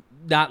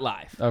 Not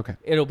live. Okay.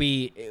 It'll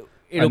be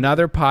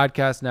Another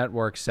podcast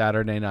network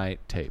Saturday night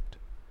taped.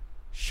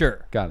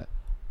 sure. Got it.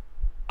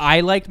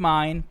 I liked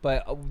mine,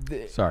 but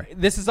Sorry.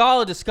 this is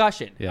all a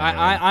discussion. Yeah,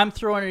 I'm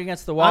throwing it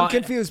against the wall. I'm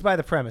confused by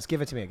the premise.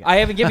 Give it to me again. I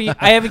haven't given you.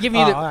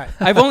 Oh, all right.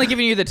 I've only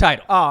given you the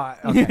title. Oh,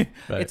 okay.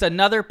 Right. It's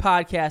another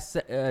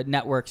podcast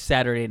network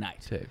Saturday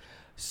night. Taped.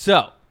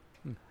 So,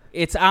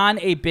 it's on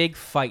a big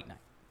fight night.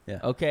 Yeah.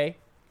 Okay?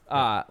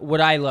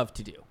 What I love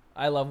to do.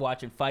 I love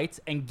watching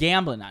fights and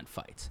gambling on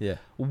fights. Yeah.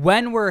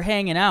 When we're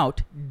hanging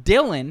out,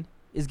 Dylan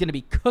is going to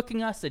be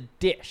cooking us a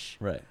dish.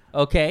 Right.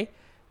 Okay?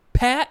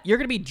 Pat, you're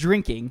going to be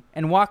drinking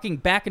and walking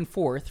back and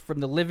forth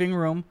from the living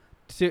room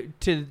to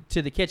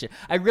the kitchen.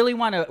 I really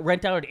want to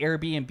rent out an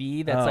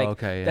Airbnb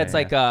that's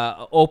like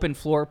a open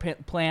floor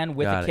plan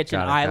with a kitchen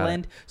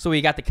island. So we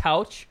got the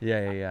couch.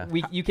 Yeah.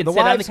 You can sit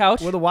on the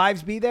couch. Will the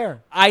wives be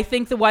there? I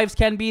think the wives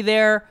can be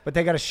there, But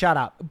they got to shut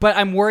up. but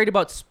I'm worried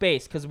about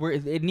space because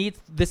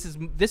this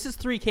is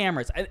 3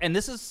 cameras, and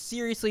this is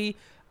seriously,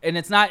 and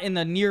it's not in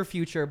the near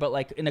future, but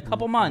like in a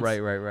couple months.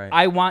 Right.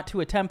 I want to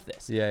attempt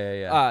this.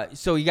 Yeah.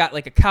 So you got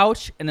like a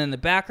couch, and then in the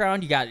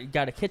background you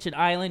got a kitchen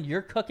island.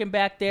 You're cooking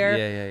back there.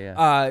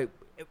 Yeah.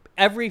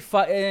 Every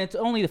fight, and it's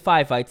only the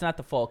 5 fights, not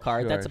the full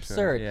card. Sure, That's sure.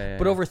 absurd. Yeah,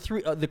 but over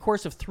the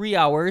course of 3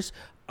 hours,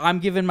 I'm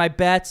giving my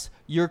bets.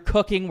 You're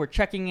cooking. We're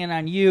checking in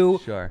on you.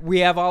 Sure. We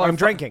have all. I'm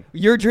drinking.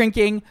 You're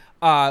drinking.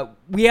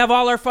 We have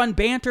all our fun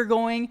banter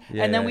going,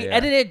 and then we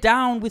edit it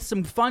down with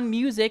some fun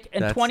music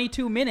in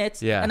 22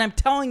 minutes. Yeah. And I'm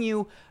telling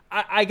you,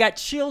 I got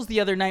chills the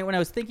other night when I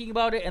was thinking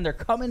about it, and they're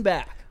coming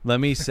back. Let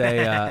me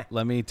say.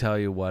 Let me tell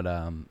you what.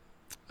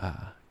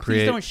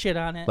 Please don't shit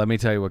on it. Let me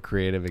tell you what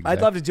creative.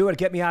 I'd love to do it.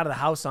 Get me out of the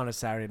house on a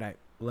Saturday night.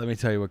 Let me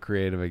tell you what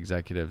creative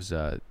executives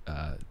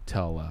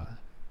tell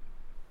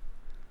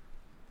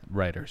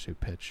writers who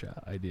pitch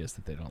ideas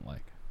that they don't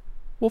like.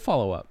 We'll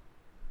follow up.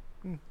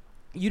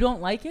 You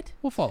don't like it?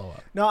 We'll follow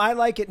up. No, I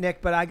like it,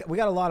 Nick, but we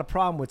got a lot of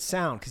problem with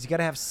sound because you got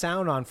to have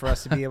sound on for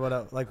us to be able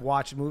to like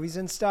watch movies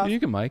and stuff. You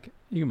can mic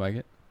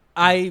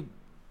it.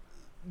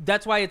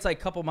 That's why it's like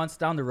a couple months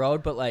down the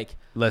road, but like,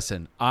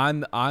 Listen,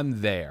 I'm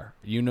there.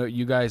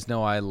 You guys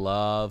know I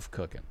love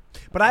cooking.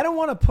 But I don't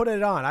want to put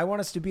it on. I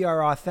want us to be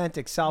our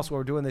authentic selves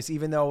while we're doing this,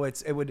 even though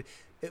it would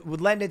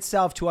lend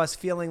itself to us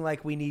feeling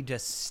like we need to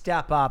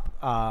step up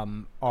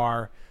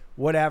our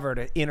whatever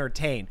to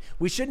entertain.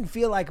 We shouldn't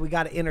feel like we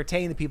got to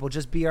entertain the people.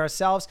 Just be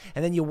ourselves,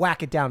 and then you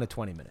whack it down to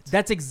 20 minutes.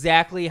 that's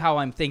exactly how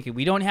I'm thinking.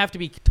 We don't have to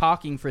be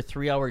talking for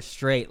 3 hours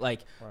straight. Like,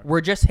 we're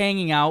just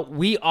hanging out.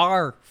 We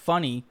are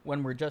funny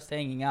when we're just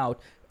hanging out,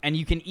 and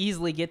you can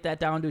easily get that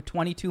down to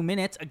 22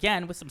 minutes,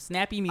 again, with some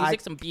snappy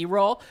music, some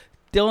B-roll.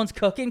 Dylan's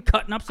cooking,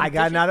 cutting up some I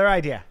got dishes. another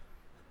idea.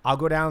 I'll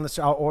go down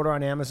I'll order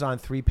on Amazon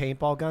 3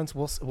 paintball guns.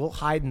 We'll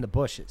hide in the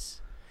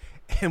bushes.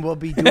 And we'll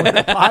be doing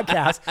a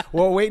podcast.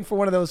 We're waiting for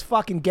one of those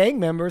fucking gang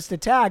members to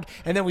tag,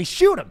 and then we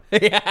shoot him.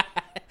 Yeah.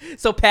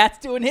 So Pat's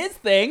doing his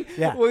thing.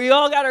 Yeah. We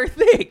all got our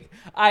thing.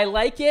 I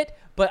like it,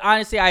 but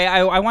honestly,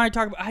 I want to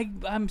talk about.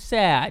 I'm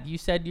sad. You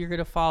said you're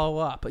gonna follow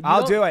up. But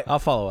I'll do it. I'll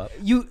follow up.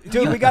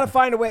 Dude, we got to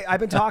find a way. I've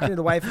been talking to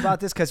the wife about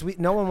this because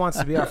no one wants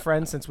to be our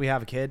friend since we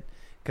have a kid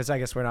because I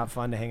guess we're not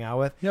fun to hang out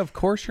with. Yeah, of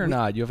course you're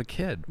not. You have a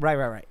kid.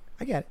 Right.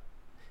 I get it.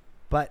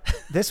 But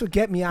this would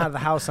get me out of the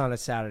house on a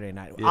Saturday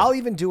night. Yeah. I'll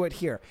even do it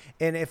here.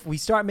 And if we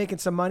start making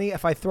some money,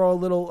 if I throw a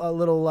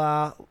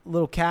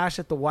little cash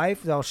at the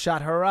wife, they'll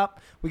shut her up.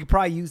 We could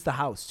probably use the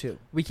house too.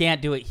 We can't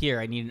do it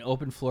here. I need an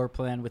open floor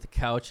plan with a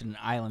couch and an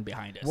island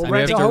behind us. Well, We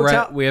have, rent a to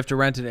hotel. we have to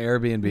rent an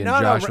Airbnb in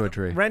Joshua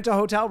Tree. Rent a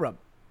hotel room.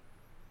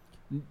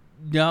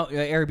 No,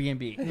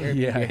 Airbnb. Airbnb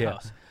Yeah.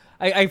 house.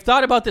 I've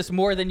thought about this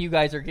more than you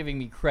guys are giving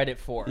me credit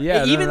for.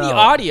 Yeah, Even no. the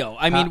audio.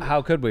 I mean,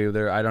 how could we?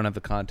 I don't have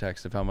the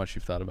context of how much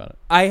you've thought about it.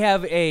 I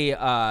have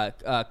a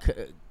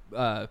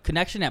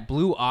connection at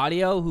Blue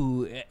Audio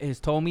who has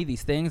told me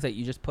these things that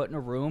you just put in a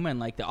room and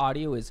like the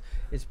audio is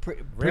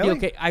pretty Really?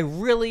 okay. I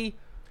really.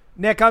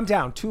 Nick, I'm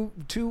down. Two.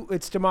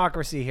 It's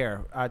democracy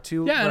here.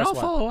 Two. Yeah, and versus I'll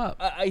one. follow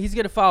up. He's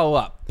gonna follow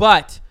up,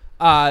 but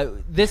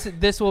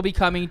this will be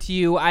coming to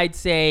you. I'd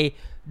say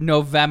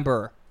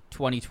November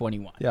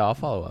 2021. Yeah, I'll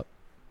follow up.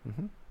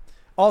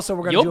 Also,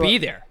 we're gonna. You'll do be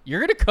there. You're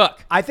gonna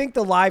cook. I think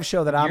the live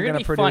show that I'm You're going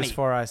gonna to be produce funny.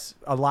 for us,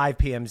 a live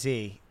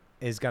PMZ,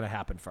 is going to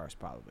happen first,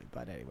 probably.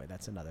 But anyway,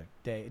 that's another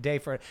day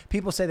for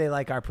people. Say they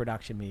like our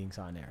production meetings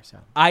on there. So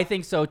I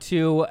think so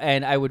too,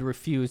 and I would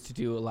refuse to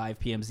do a live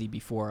PMZ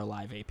before a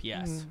live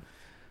APS.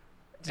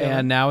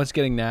 And now it's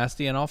getting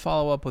nasty, and I'll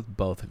follow up with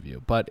both of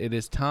you. But it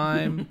is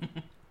time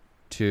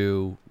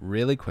to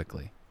really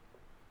quickly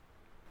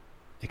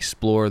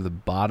explore the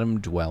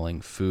bottom-dwelling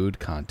food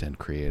content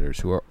creators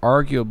who are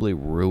arguably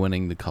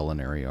ruining the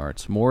culinary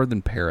arts more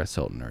than Paris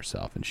Hilton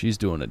herself, and she's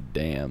doing a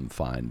damn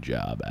fine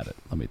job at it,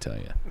 let me tell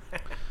you.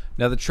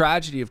 Now, the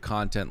tragedy of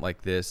content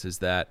like this is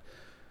that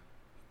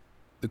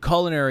the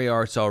culinary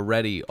arts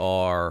already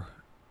are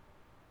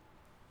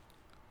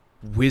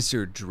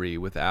wizardry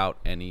without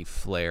any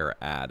flair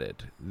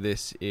added.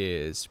 This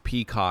is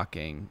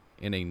peacocking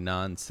in a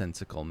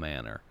nonsensical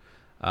manner.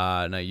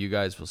 Now, you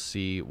guys will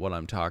see what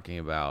I'm talking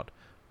about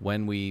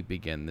when we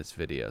begin this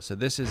video. So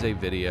this is a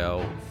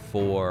video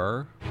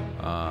for...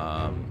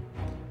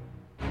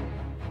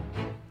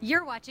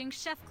 You're watching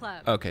Chef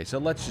Club. Okay, so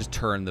let's just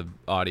turn the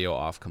audio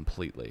off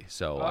completely.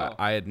 So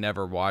I had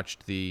never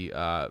watched the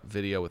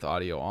video with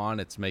audio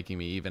on. It's making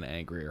me even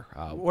angrier.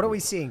 what are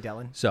we seeing,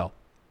 Dylan? So...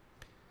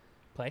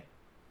 Play.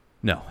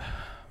 No.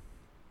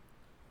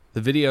 The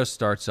video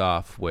starts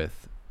off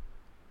with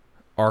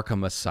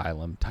Arkham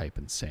Asylum type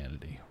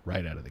insanity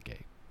right out of the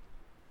gate.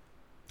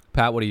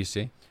 Pat, what do you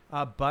see?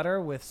 Butter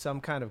with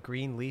some kind of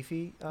green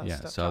leafy Yeah,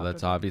 stuff. so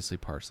that's obviously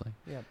parsley.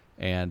 Yep.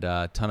 And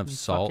a ton of You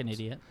salt. fucking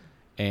idiot.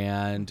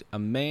 And a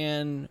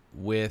man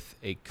with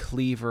a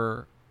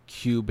cleaver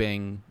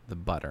cubing the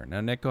butter. Now,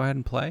 Nick, go ahead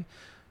and play.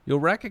 You'll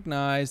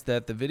recognize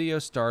that the video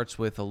starts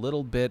with a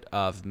little bit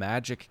of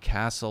Magic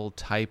Castle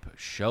type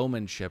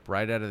showmanship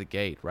right out of the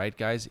gate, right,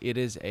 guys? It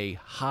is a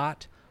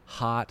hot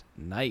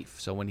knife.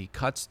 So when he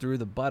cuts through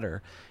the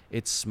butter,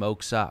 it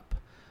smokes up.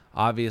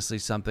 Obviously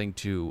something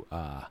to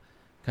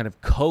kind of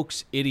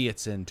coax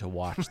idiots in to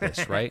watch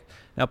this, right?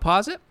 Now,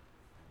 pause it.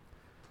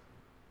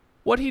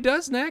 What he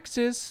does next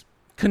is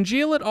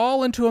congeal it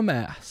all into a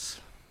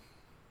mass.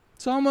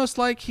 It's almost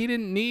like he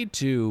didn't need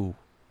to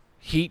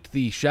heat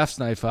the chef's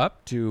knife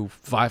up to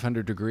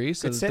 500 degrees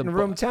so Could that sit the in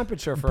room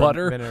temperature for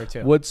butter a minute or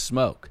two. would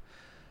smoke.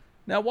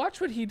 Now watch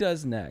what he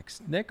does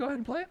next. Nick, go ahead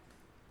and play it.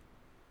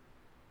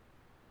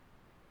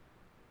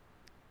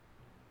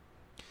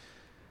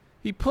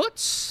 He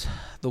puts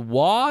the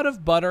wad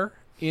of butter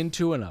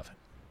into an oven,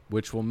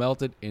 which will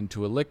melt it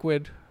into a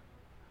liquid,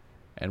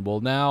 and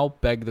will now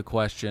beg the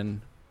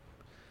question,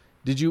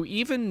 did you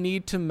even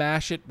need to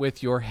mash it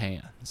with your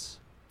hands,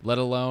 let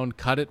alone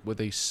cut it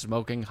with a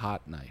smoking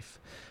hot knife?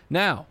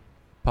 Now,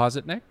 pause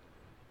it, Nick.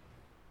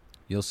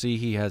 You'll see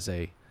he has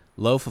a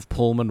loaf of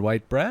Pullman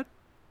white bread,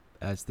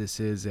 as this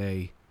is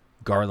a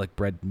garlic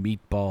bread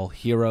meatball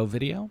hero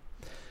video.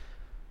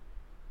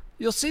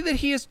 You'll see that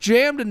he has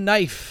jammed a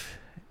knife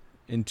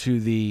into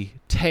the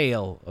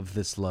tail of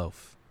this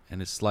loaf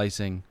and is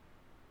slicing.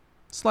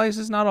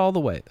 Slices not all the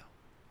way,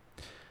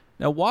 though.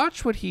 Now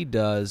watch what he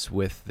does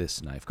with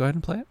this knife. Go ahead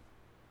and play it.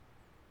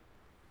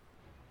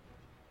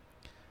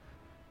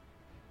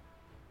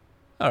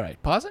 All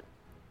right, pause it.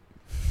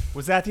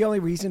 Was that the only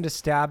reason to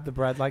stab the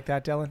bread like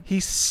that, Dylan? He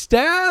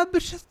stabbed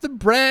the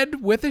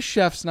bread with a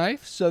chef's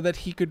knife so that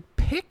he could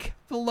pick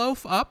the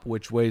loaf up,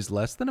 which weighs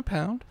less than a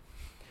pound,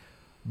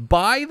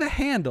 by the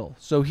handle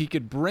so he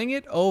could bring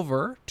it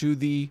over to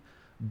the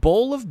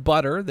bowl of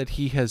butter that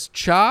he has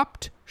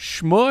chopped,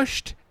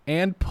 smushed,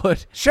 and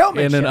put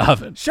in an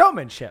oven.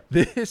 Showmanship.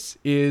 This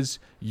is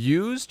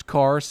used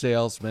car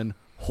salesman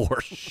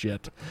horse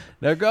shit.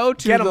 Now go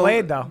to Get 'em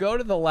laid, though. Go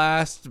to the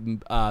last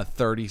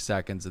 30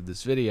 seconds of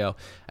this video,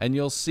 and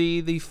you'll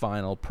see the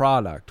final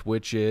product,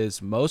 which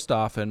is most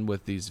often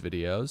with these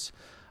videos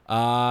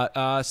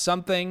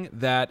something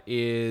that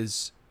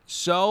is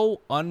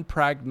so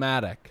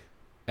unpragmatic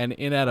and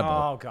inedible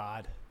Oh,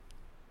 God.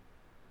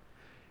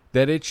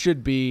 that it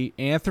should be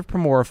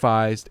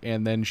anthropomorphized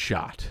and then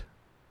shot.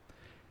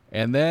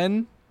 And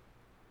then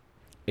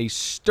a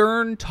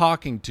stern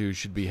talking to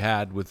should be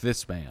had with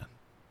this man.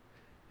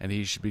 And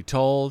he should be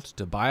told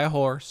to buy a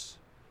horse,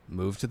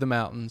 move to the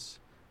mountains,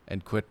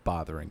 and quit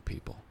bothering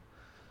people.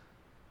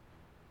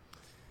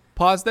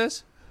 Pause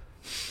this.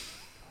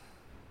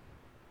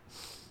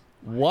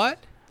 What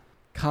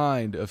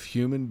kind of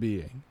human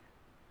being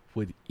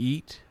would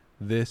eat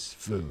this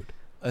food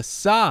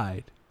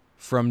aside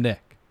from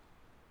Nick?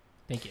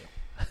 Thank you.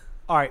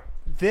 All right.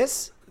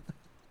 This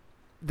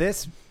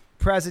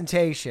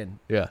presentation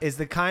Yeah. is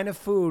the kind of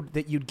food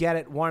that you'd get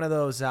at one of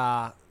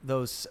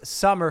those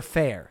summer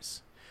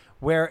fairs,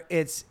 where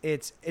it's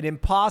an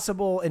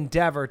impossible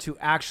endeavor to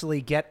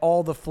actually get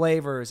all the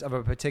flavors of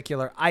a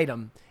particular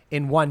item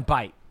in one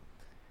bite.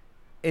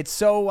 it's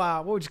so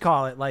what would you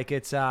call it? Like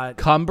it's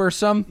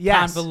Cumbersome?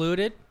 yes,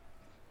 Convoluted.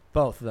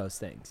 both of those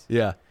things.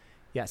 Yeah.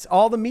 Yes,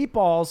 all the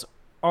meatballs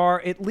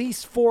are at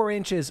least 4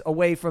 inches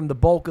away from the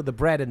bulk of the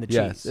bread and the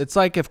Yes. cheese. It's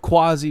like if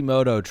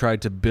Quasimodo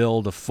tried to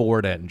build a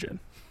Ford engine.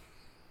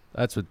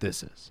 That's what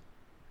this is.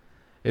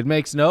 It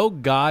makes no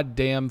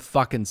goddamn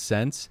fucking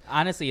sense.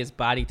 Honestly, his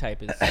body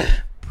type is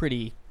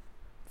pretty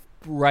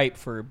ripe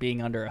for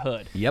being under a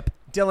hood. Yep.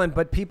 Dylan,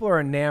 but people are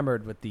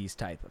enamored with these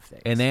type of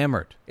things.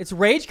 Enamored. It's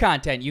rage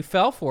content. You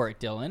fell for it,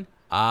 Dylan.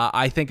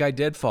 I think I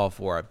did fall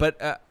for it.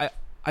 But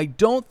I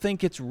don't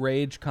think it's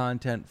rage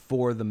content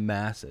for the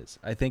masses.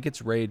 I think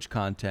it's rage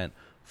content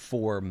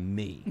for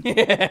me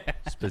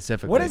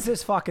specifically. What is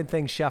this fucking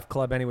thing, Chef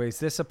Club? Anyways, is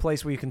this a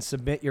place where you can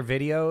submit your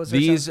videos? Or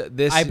These something?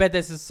 this I bet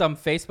this is some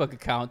Facebook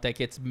account that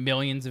gets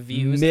millions of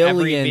views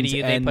every millions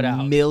video they and put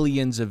out.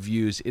 millions of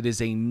views. It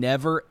is a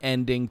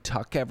never-ending,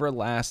 tuck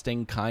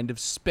everlasting kind of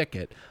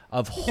spigot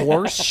of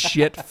horse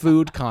shit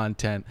food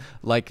content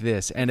like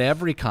this, and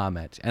every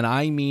comment, and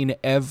I mean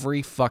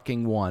every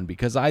fucking one,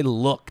 because I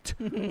looked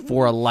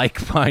for a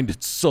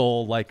like-minded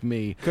soul like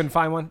me Couldn't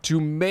find one. to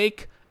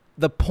make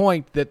the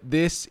point that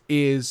this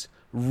is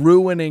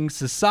ruining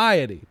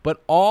society.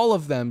 But all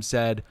of them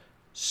said,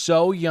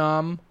 so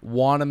yum,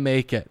 want to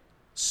make it.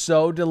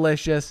 So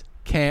delicious,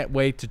 can't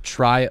wait to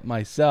try it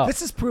myself.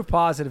 This is proof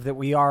positive that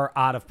we are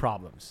out of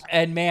problems.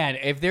 And man,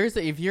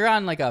 if you're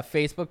on like a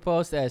Facebook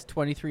post that has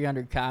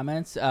 2,300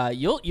 comments,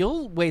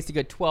 you'll waste a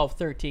good 12,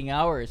 13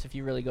 hours if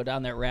you really go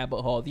down that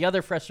rabbit hole. The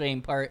other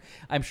frustrating part,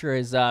 I'm sure,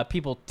 is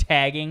people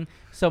tagging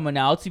someone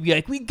else to be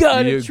like, we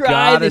gotta you try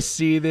gotta this.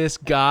 see this,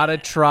 gotta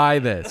try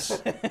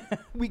this.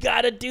 We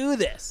gotta do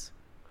this.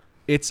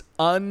 It's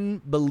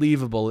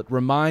unbelievable. It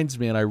reminds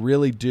me, and I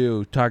really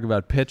do, talk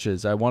about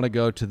pitches. I want to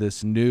go to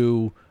this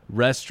new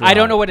restaurant. I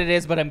don't know what it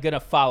is, but I'm gonna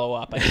follow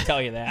up. I can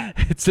tell you that.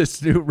 It's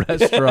this new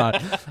restaurant,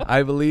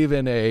 I believe,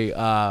 in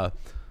a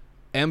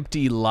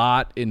empty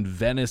lot in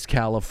Venice,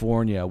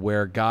 California,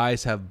 where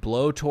guys have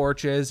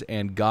blowtorches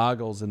and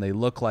goggles, and they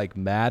look like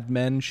Mad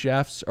Max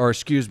chefs.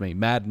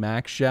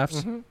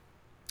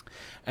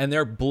 And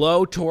they're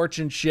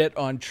blowtorching shit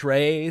on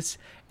trays,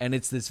 and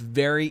it's this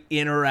very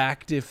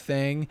interactive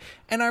thing.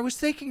 And I was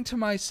thinking to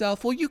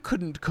myself, well, you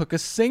couldn't cook a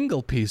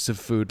single piece of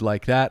food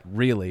like that,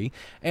 really.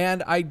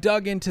 And I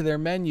dug into their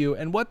menu,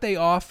 and what they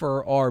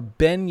offer are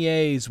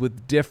beignets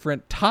with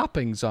different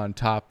toppings on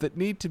top that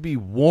need to be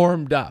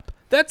warmed up.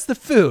 That's the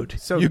food.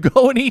 So- you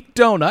go and eat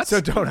donuts. So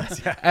donuts,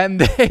 yeah.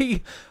 And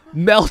they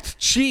melt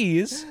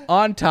cheese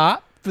on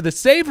top for the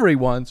savory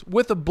ones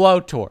with a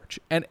blowtorch,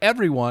 and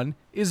everyone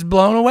is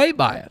blown away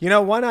by it. You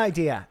know, one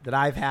idea that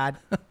I've had,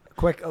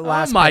 quick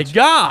last Oh my pitch,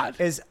 God.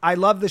 is I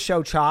love the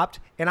show Chopped,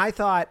 and I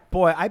thought,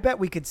 boy, I bet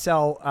we could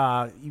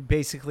sell.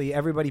 Basically,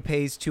 everybody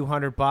pays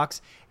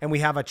 $200, and we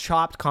have a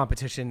Chopped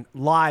competition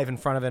live in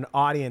front of an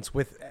audience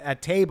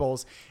at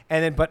tables,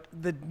 and then but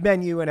the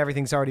menu and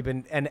everything's already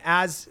been. And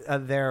as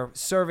they're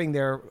serving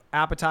their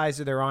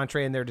appetizer, their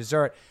entree, and their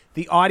dessert,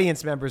 the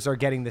audience members are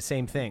getting the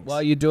same things.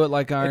 Well, you do it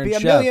like Iron It'd be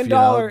Chef. $1 million you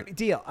know.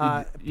 deal.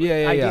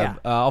 Yeah. idea.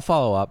 I'll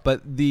follow up.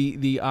 But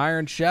the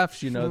Iron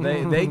Chefs, you know,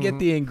 they get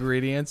the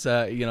ingredients,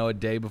 a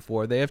day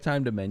before. They have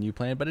time to menu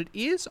plan, but it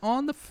is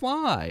on the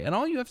fly. And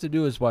all you have to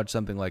do is watch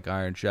something like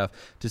Iron Chef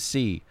to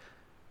see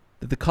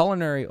that the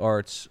culinary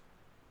arts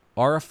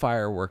are a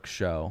fireworks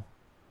show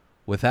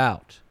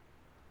without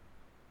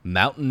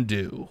Mountain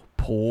Dew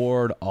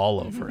poured all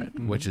over it,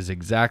 which is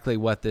exactly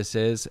what this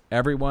is.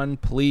 Everyone,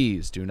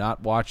 please do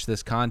not watch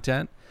this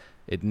content.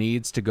 It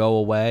needs to go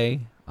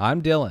away.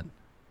 I'm Dylan,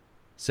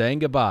 saying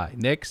goodbye.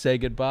 Nick, say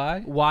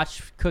goodbye.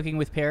 Watch Cooking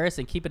with Paris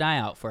and keep an eye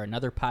out for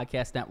another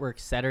Podcast Network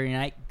Saturday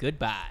night.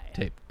 Goodbye.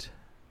 Taped.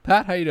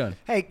 Pat, how you doing?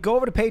 Hey, go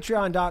over to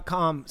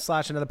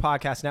patreon.com/another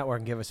podcast network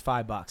and give us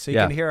 $5 so you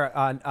Yeah. can hear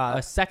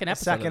A second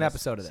episode of this.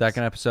 episode of this.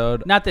 Second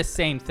episode. Not the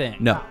same thing.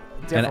 No,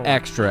 different an one.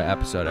 extra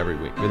episode every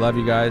week. We love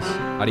you guys.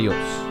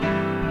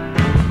 Adios.